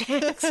watch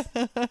it.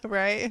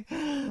 Right?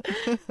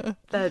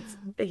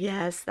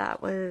 Yes,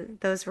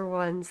 those were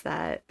ones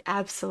that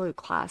absolute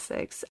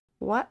classics.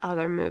 What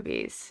other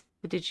movies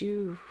did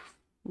you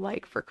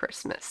like for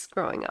Christmas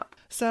growing up?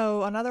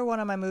 So another one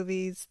of my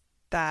movies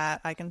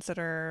that I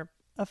consider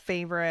a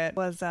favorite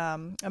was A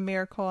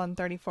Miracle on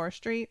 34th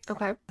Street,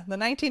 Okay. the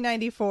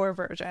 1994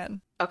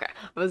 version, Okay.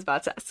 I was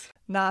about to ask.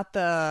 not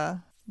the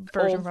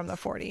version Old. from the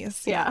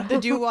 40s. Yeah. Yeah.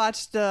 Did you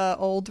watch the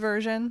old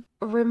version?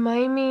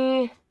 Remind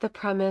me the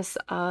premise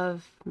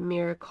of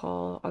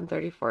Miracle on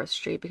 34th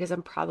Street because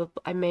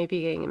I may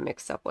be getting it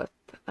mixed up with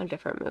a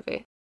different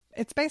movie.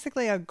 It's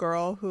basically a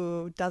girl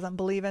who doesn't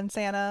believe in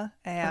Santa,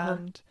 Uh-huh.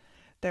 and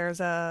there's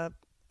a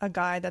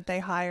guy that they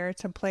hire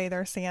to play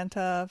their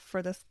Santa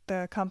for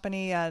the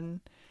company, and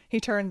he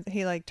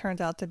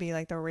turns out to be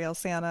like the real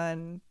Santa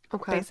and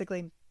Okay.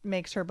 basically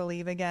makes her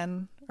believe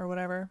again or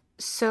whatever.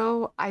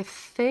 So I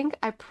think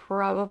I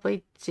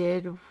probably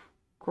did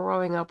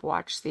growing up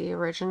watch the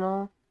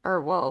original, or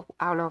well,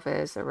 I don't know if it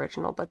is the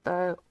original, but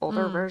the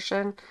older Mm.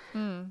 version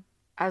Mm.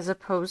 as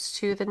opposed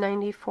to the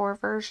 94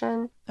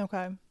 version.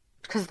 Okay.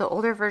 Because the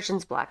older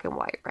version's black and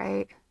white,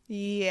 right?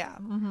 Yeah.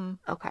 Mm-hmm.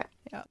 Okay.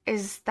 Yeah.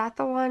 Is that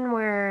the one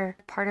where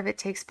part of it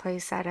takes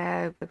place at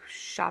a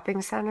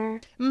shopping center?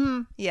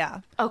 Mm-hmm. Yeah.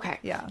 Okay.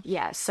 Yeah.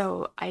 Yeah,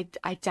 so I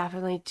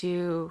definitely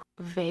do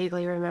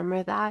vaguely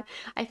remember that.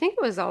 I think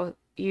it was all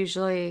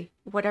usually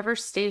whatever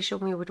station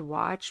we would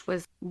watch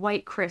was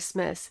White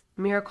Christmas,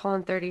 Miracle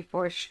on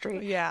 34th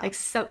Street, Yeah. like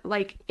so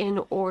like in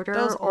order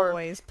Those or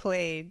always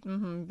played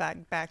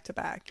back to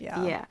back.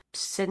 Yeah. yeah.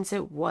 Since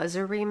it was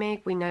a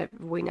remake, we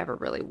never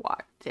really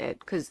watched it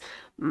because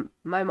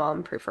my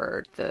mom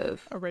preferred the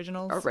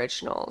Originals.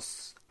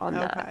 originals on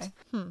that.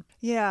 Okay.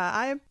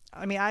 Yeah,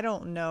 I mean I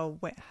don't know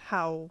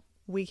how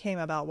we came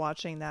about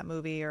watching that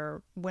movie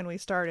or when we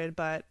started,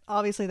 but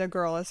obviously the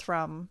girl is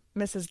from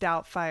Mrs.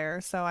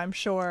 Doubtfire, so I'm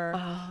sure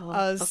Oh,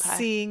 us okay.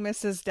 seeing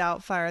Mrs.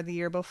 Doubtfire the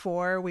year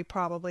before, we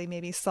probably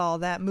maybe saw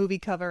that movie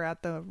cover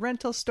at the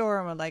rental store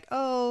and were like,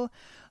 "Oh,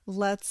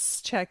 let's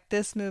check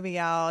this movie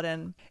out."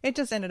 And it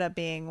just ended up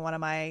being one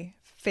of my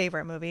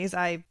favorite movies.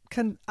 I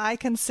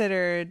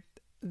considered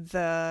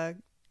the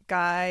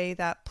guy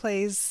that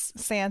plays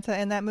Santa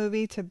in that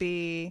movie to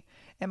be,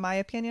 in my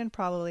opinion,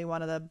 probably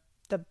one of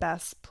the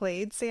best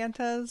played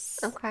Santas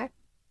Okay.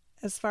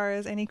 as far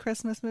as any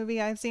Christmas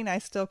movie I've seen. I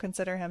still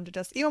consider him to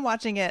just, even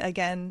watching it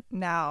again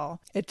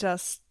now, it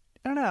just,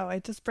 I don't know,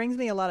 it just brings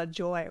me a lot of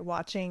joy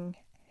watching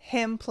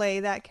him play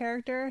that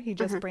character. He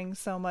just Hmm. brings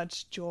so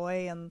much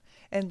joy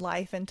and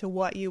life into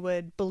what you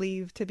would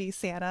believe to be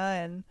Santa,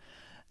 and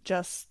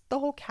just the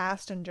whole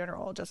cast in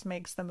general just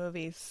makes the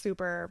movie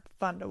super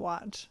fun to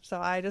watch.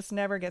 So I just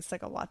never get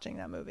sick of watching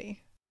that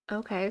movie.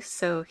 Okay,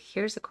 so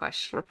here's a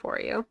question for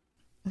you.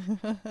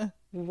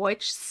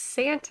 Which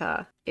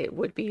Santa it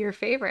would be your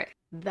favorite?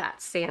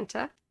 That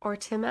Santa or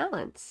Tim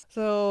Allen's?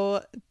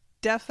 So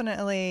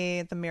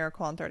definitely The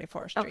Miracle on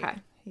 34th Street. Okay.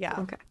 Yeah.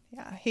 Okay.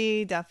 Yeah.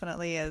 He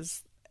definitely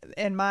is,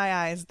 in my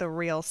eyes, the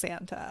real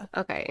Santa.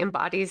 Okay.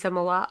 Embodies him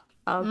a lot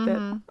a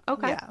bit.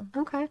 Okay. Yeah.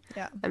 Okay.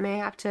 Yeah. I may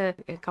have to,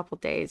 in a couple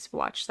days,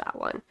 watch that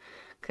one.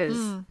 Because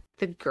Mm.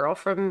 the girl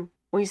from,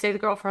 when you say the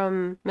girl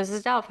from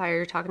Mrs. Doubtfire,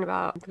 you're talking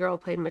about the girl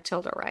who played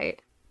Matilda, right?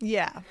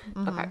 Yeah.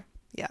 Okay.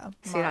 Yeah.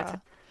 See,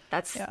 Mara.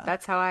 Yeah.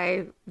 that's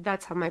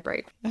how my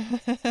brain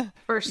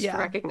first Yeah.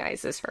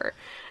 recognizes her.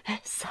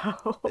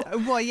 So,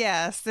 Well,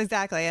 yes,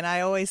 exactly. And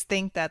I always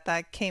think that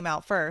that came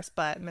out first,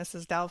 but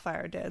Mrs.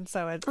 Doubtfire did.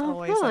 So it oh,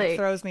 always like really?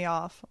 throws me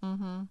off.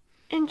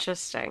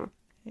 Interesting.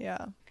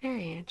 Yeah.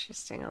 Very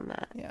interesting on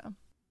that. Yeah.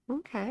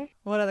 Okay.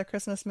 What other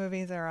Christmas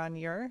movies are on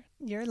your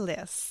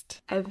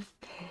list? I've,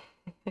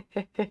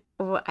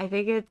 well, I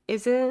think it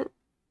isn't,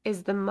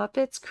 is the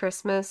Muppets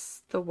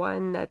Christmas the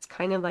one that's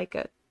kind of like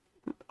a,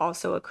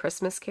 also a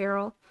Christmas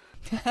Carol?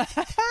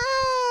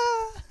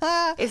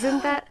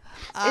 Isn't that,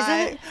 isn't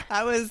I it?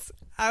 I was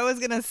I was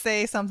gonna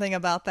say something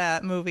about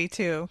that movie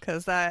too,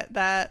 because that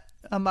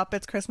a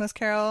Muppets Christmas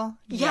Carol.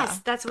 Yes, Yeah.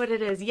 that's what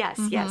it is. Yes,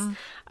 yes.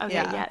 Okay,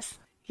 Yeah. yes.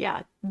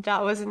 Yeah,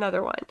 that was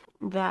another one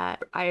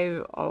that I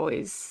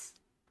always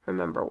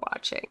remember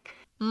watching.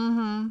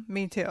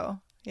 Me too.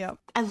 Yep.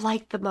 I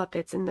like the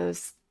Muppets and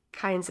those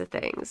kinds of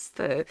things.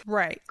 The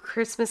Right.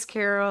 Christmas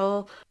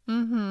Carol,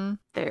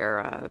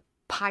 their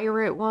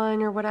pirate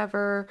one or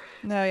whatever.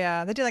 No,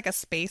 yeah. They did like a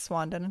space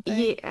one, didn't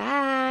they?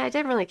 Yeah, I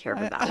didn't really care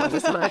for that one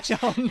as much.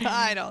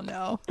 I don't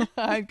know.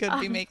 I could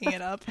be making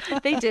it up.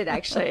 They did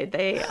actually.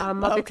 They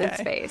Muppets in Okay.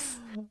 Space.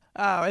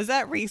 Oh, is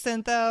that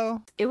recent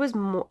though? It was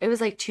more. It was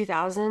like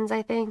 2000s,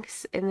 I think,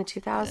 in the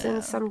 2000s Yeah.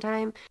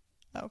 sometime.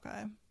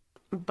 Okay.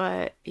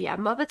 But yeah,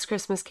 Muppets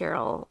Christmas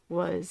Carol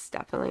was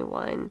definitely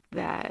one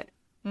that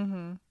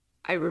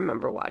I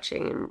remember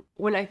watching. And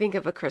when I think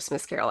of a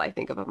Christmas Carol, I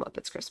think of a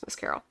Muppets Christmas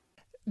Carol.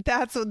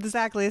 That's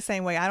exactly the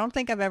same way. I don't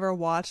think I've ever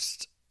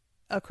watched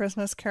a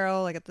Christmas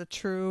Carol like at the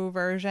true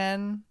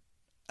version,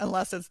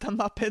 unless it's the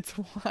Muppets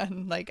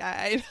one. Like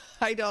I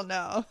don't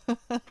know.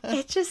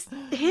 It just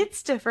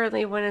hits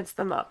differently when it's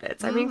the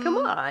Muppets. I mean, come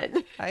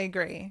on. I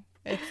agree.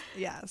 It's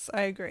yes,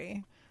 I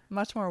agree.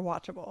 Much more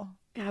watchable.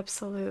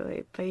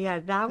 Absolutely. But yeah,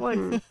 that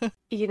one,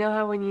 you know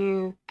how when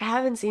you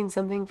haven't seen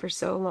something for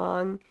so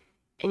long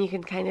and you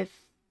can kind of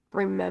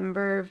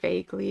remember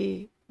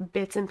vaguely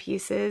bits and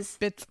pieces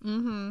Bits.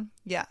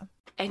 Yeah.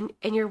 and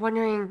you're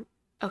wondering,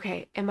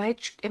 okay, am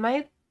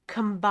I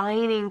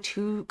combining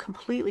two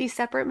completely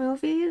separate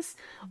movies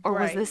or was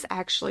Right. this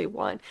actually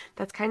one?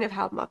 That's kind of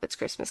how Muppets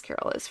Christmas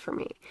Carol is for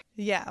me.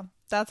 Yeah.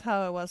 That's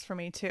how it was for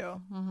me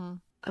too.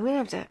 I'm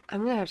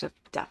gonna have to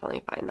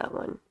definitely find that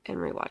one and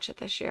rewatch it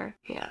this year.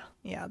 Yeah.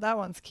 Yeah, that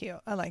one's cute.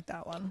 I like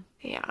that one.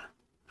 Yeah.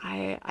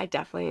 I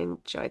definitely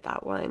enjoyed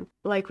that one.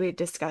 Like we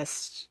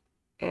discussed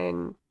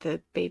in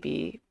the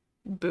baby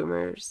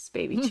boomers,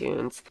 baby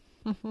tunes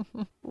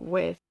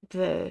with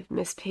the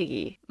Miss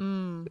Piggy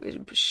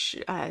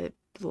uh,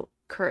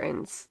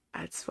 curtains.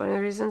 That's one of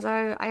the reasons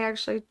I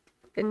actually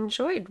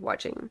enjoyed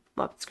watching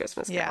Muppets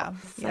Christmas Carol. Yeah.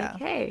 It's Yeah.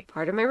 like, hey,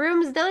 part of my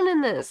room's done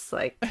in this.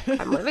 Like,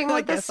 I'm living I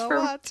like guess this I'll for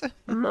watch.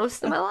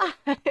 most of my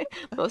life,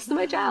 most of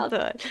my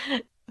childhood.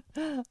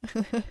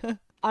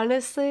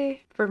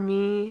 Honestly, for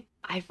me,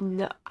 I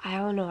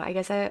don't know. I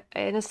guess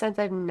in a sense,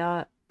 I've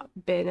not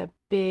been a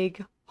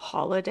big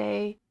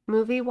holiday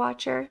movie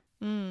watcher.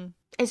 Mm.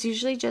 It's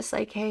usually just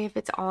like, hey, if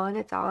it's on,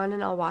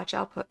 and I'll watch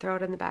it. Throw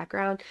it in the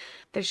background.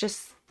 There's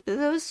just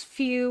those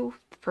few,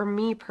 for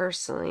me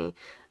personally,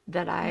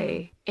 that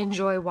I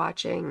enjoy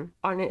watching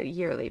on a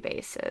yearly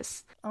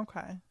basis.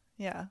 Okay.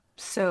 Yeah.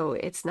 So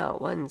it's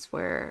not ones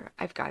where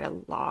I've got a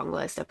long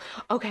list of,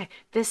 okay,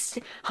 this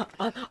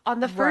on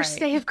the first Right.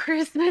 day of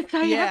Christmas, I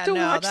have Yeah, to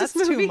no, watch this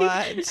that's too movie.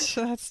 much.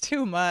 That's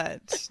too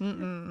much.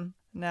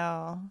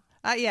 No.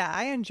 Yeah,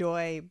 I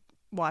enjoy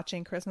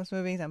watching Christmas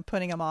movies and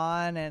putting them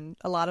on, and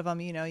a lot of them,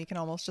 you can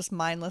almost just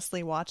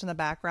mindlessly watch in the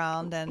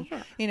background and,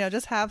 Yeah,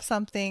 just have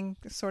something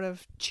sort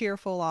of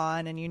cheerful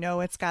on, and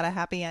it's got a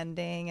happy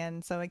ending,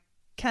 and so it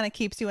kind of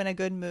keeps you in a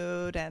good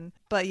mood. And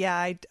but yeah,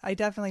 I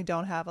definitely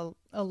don't have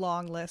a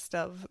long list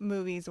of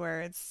movies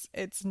where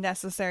it's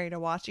necessary to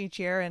watch each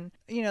year. And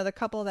the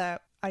couple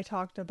that I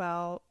talked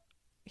about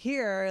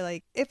here,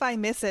 like if I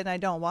miss it and I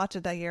don't watch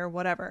it that year,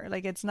 whatever,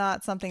 like it's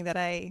not something that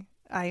I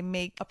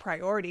make a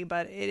priority,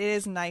 but it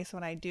is nice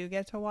when I do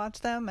get to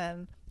watch them,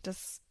 and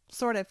just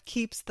sort of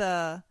keeps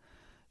the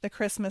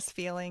Christmas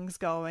feelings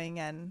going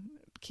and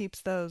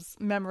keeps those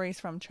memories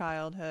from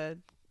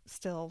childhood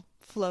still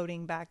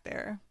floating back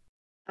there.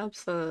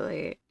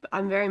 absolutely.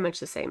 I'm very much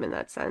the same in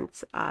that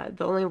sense. The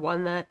only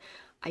one that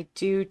I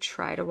do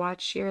try to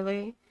watch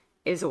yearly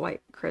is A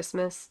White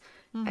Christmas.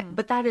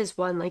 But that is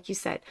one, like you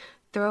said,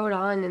 throw it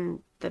on in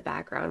the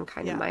background,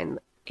 kind of Yeah. mind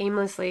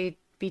aimlessly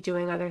be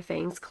doing other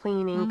things,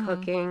 cleaning,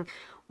 cooking,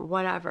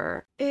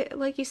 whatever. It,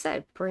 like you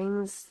said,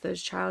 brings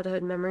those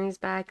childhood memories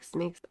back,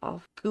 makes it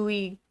all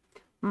gooey,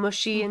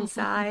 mushy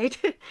inside.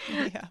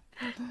 Yeah.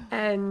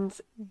 And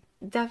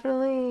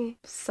definitely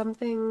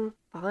something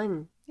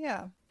fun.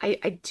 Yeah.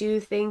 I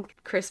do think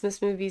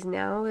Christmas movies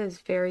now is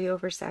very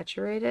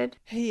oversaturated.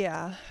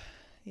 Yeah.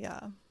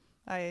 Yeah.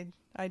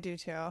 I do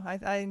too.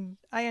 I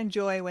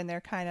enjoy when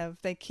they're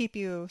they keep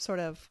you sort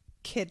of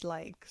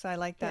kid-like. So I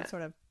like that Yeah.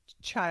 sort of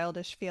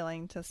childish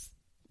feeling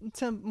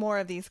to more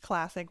of these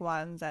classic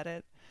ones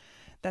that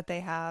they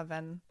have,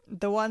 and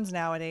the ones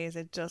nowadays,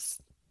 it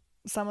just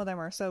some of them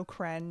are so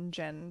cringe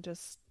and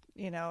just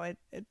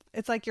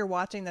it's like you're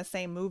watching the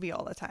same movie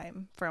all the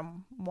time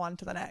from one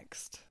to the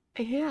next.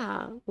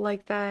 Yeah,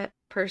 like that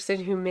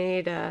person who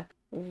made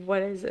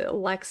what is it,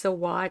 Alexa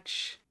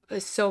watch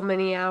so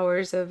many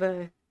hours of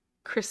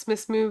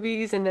Christmas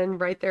movies and then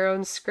write their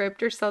own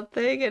script or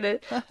something, and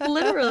it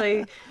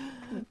literally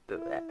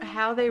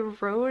how they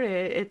wrote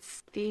it,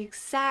 it's the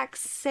exact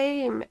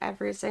same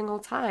every single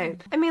time.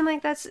 I mean,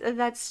 like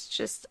that's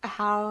just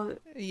how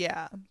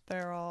Yeah,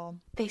 they're all.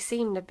 they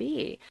seem to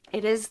be.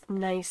 It is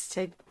nice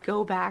to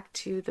go back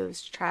to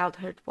those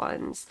childhood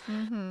ones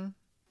Mm-hmm.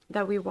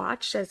 that we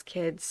watched as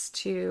kids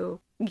to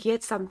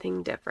get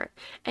something different.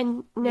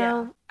 And Yeah.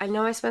 now I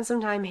know I spent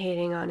some time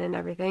hating on it and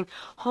everything.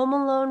 Home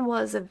Alone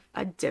was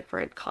a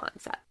different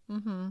concept,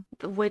 Mm-hmm.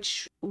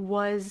 which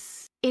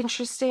was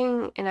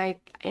interesting, and I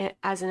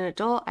as an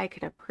adult I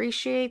can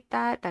appreciate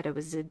that it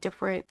was a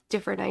different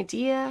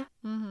idea.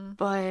 Mm-hmm.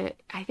 But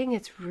I think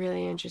it's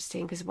really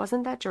interesting because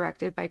wasn't that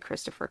directed by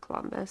Christopher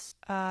Columbus?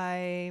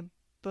 I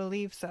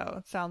believe so.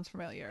 It sounds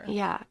familiar.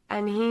 Yeah,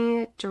 and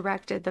he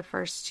directed the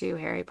first two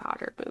Harry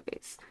Potter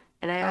movies.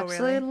 And I Oh,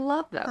 absolutely really?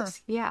 love Huh.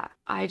 those. Yeah,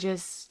 I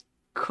just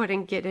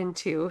couldn't get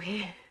into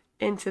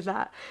into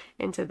that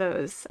into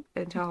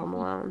Home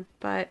Alone.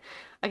 But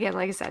again,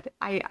 like I said,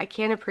 I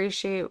can't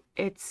appreciate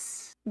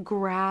its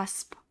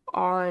grasp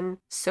on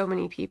so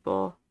many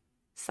people,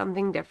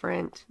 something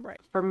different. Right.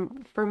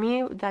 For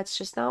me, that's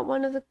just not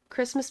one of the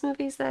Christmas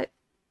movies that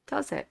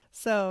does it.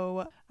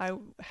 So,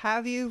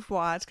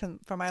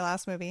 for my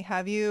last movie,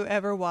 have you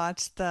ever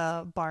watched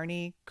the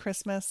Barney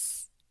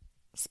Christmas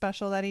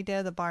special that he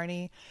did? The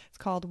Barney, it's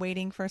called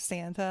Waiting for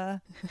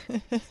Santa.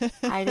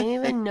 I didn't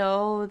even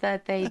know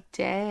that they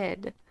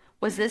did.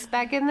 Was this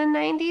back in the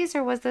 90s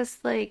or was this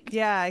like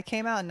Yeah, it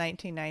came out in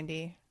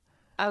 1990.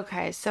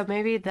 okay, so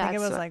maybe I think it that's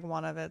was like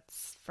one of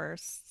its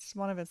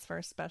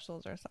first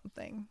specials or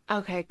something.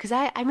 okay, because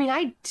I mean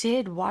I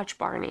did watch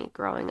Barney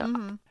growing up.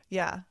 Mm-hmm.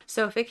 Yeah.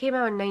 So if it came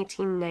out in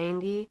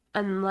 1990,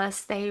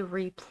 unless they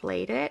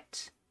replayed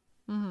it,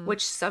 Mm-hmm.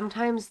 which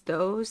sometimes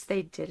those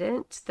they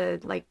didn't, the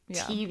like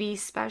Yeah. TV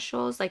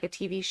specials, like a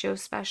TV show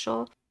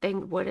special, they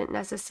wouldn't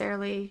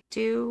necessarily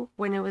do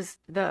when it was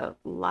the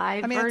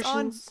live I mean,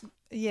 versions.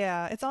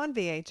 it's on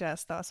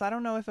VHS though, so I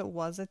don't know if it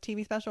was a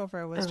TV special or if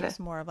it was Okay. just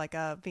more of like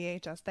a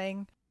VHS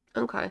thing.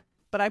 Okay.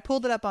 But I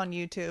pulled it up on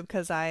YouTube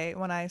because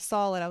when I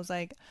saw it, I was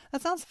like,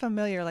 that sounds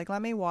familiar. Like,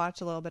 let me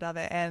watch a little bit of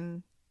it.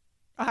 And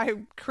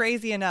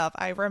crazy enough,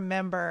 I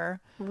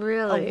remember a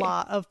Really?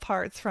 lot of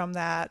parts from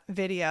that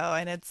video,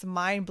 and it's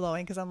mind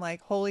blowing because I'm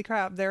like, holy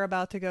crap, they're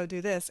about to go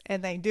do this,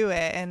 and they do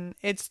it, and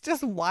it's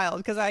just wild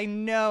because I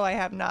know I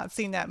have not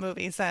seen that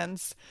movie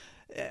since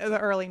the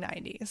early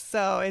 90s.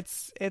 So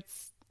it's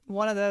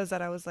one of those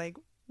that I was like,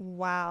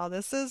 wow,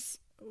 this is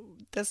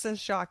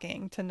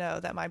shocking to know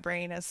that my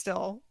brain is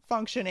still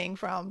functioning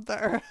from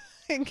the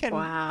and can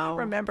Wow.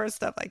 remember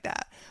stuff like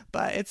that.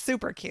 But it's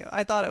super cute.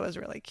 I thought it was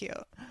really cute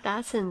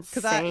That's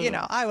because insane.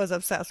 I was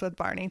obsessed with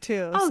Barney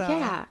too. Oh So,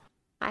 yeah.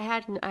 I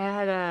had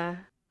a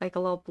like a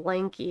little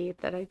blankie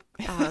that I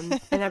and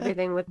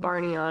everything with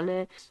Barney on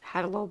it.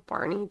 Had a little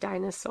Barney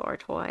dinosaur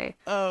toy.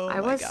 oh my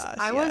I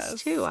gosh,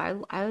 was too.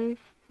 yes. I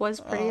was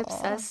pretty Oh,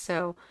 obsessed.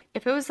 So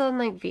if it was on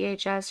like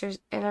VHS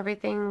and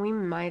everything, we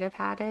might have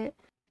had it.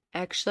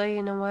 Actually,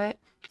 you know what?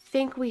 I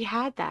think we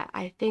had that.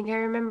 I think I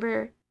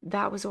remember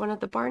that was one of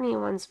the Barney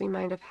ones we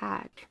might have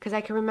had. Because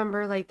I can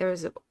remember like there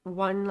was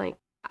one like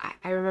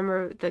I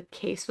remember the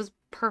case was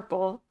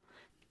purple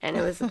and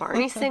it was a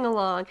Barney sing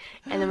along,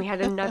 and then we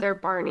had another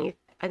Barney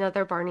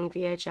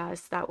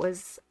VHS that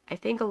was I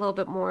think a little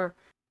bit more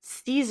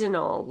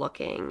seasonal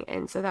looking,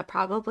 and so that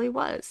probably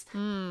was.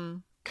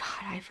 mm.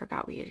 God, I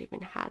forgot we had even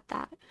had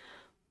that.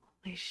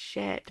 Holy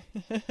shit.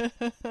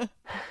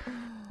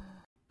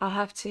 I'll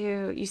have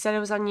to. You said it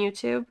was on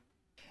YouTube?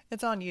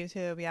 It's on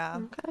YouTube. Yeah,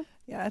 Okay.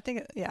 yeah. I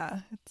think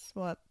it's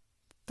what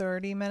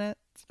 30 minutes.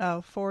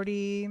 Oh,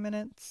 40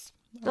 minutes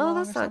No, long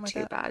or that's not something like too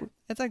that. bad.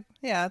 It's like,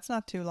 yeah, it's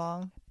not too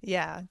long.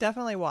 Yeah,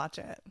 definitely watch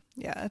it.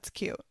 Yeah, it's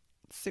cute.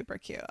 It's super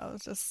cute. I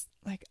was just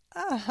like,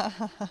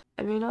 ah.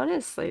 I mean,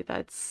 honestly,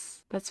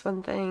 that's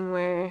one thing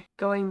where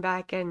going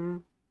back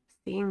and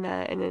seeing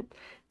that, and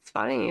it's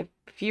funny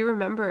if you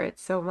remember it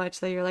so much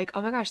that you're like,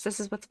 oh my gosh, this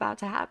is what's about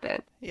to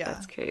happen. Yeah.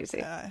 That's crazy.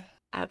 Yeah.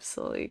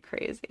 Absolutely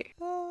crazy.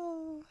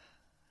 Oh.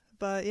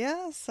 But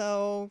yeah,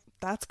 so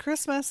that's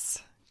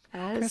Christmas.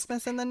 As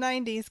Christmas in the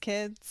 90s,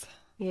 kids.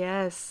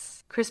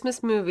 yes,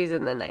 Christmas movies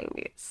in the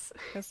 90s.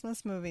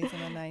 Christmas movies in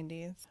the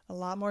 90s. A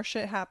lot more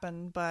shit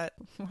happened, but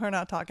we're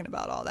not talking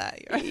about all that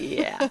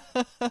Yeah.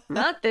 here.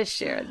 Not this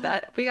year.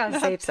 That we gotta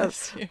Not save some.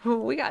 this year.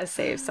 We gotta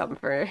save some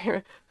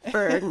for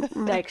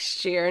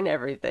next year and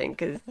everything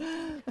because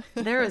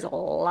there is a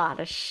lot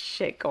of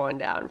shit going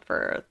down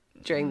for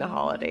during the Mm.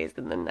 holidays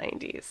in the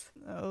 90s.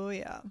 Oh,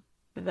 yeah.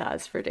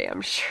 That's for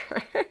damn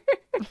sure.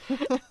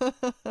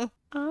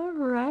 All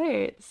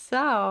right.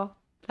 So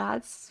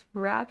that's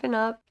wrapping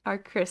up our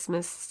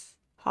Christmas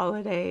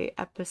holiday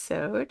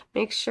episode.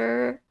 Make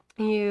sure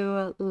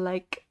you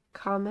like,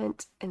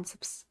 comment, and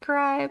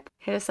subscribe.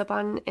 Hit us up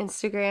on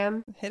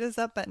Instagram. Hit us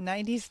up at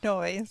 90s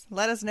Noise.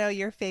 Let us know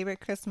your favorite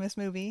Christmas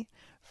movie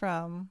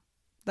from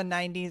the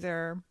 90s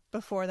or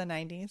before the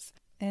 90s.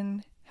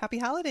 And happy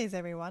holidays,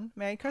 everyone.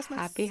 Merry Happy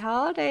Christmas.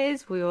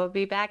 holidays. We will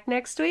be back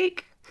next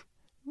week.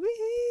 Woo!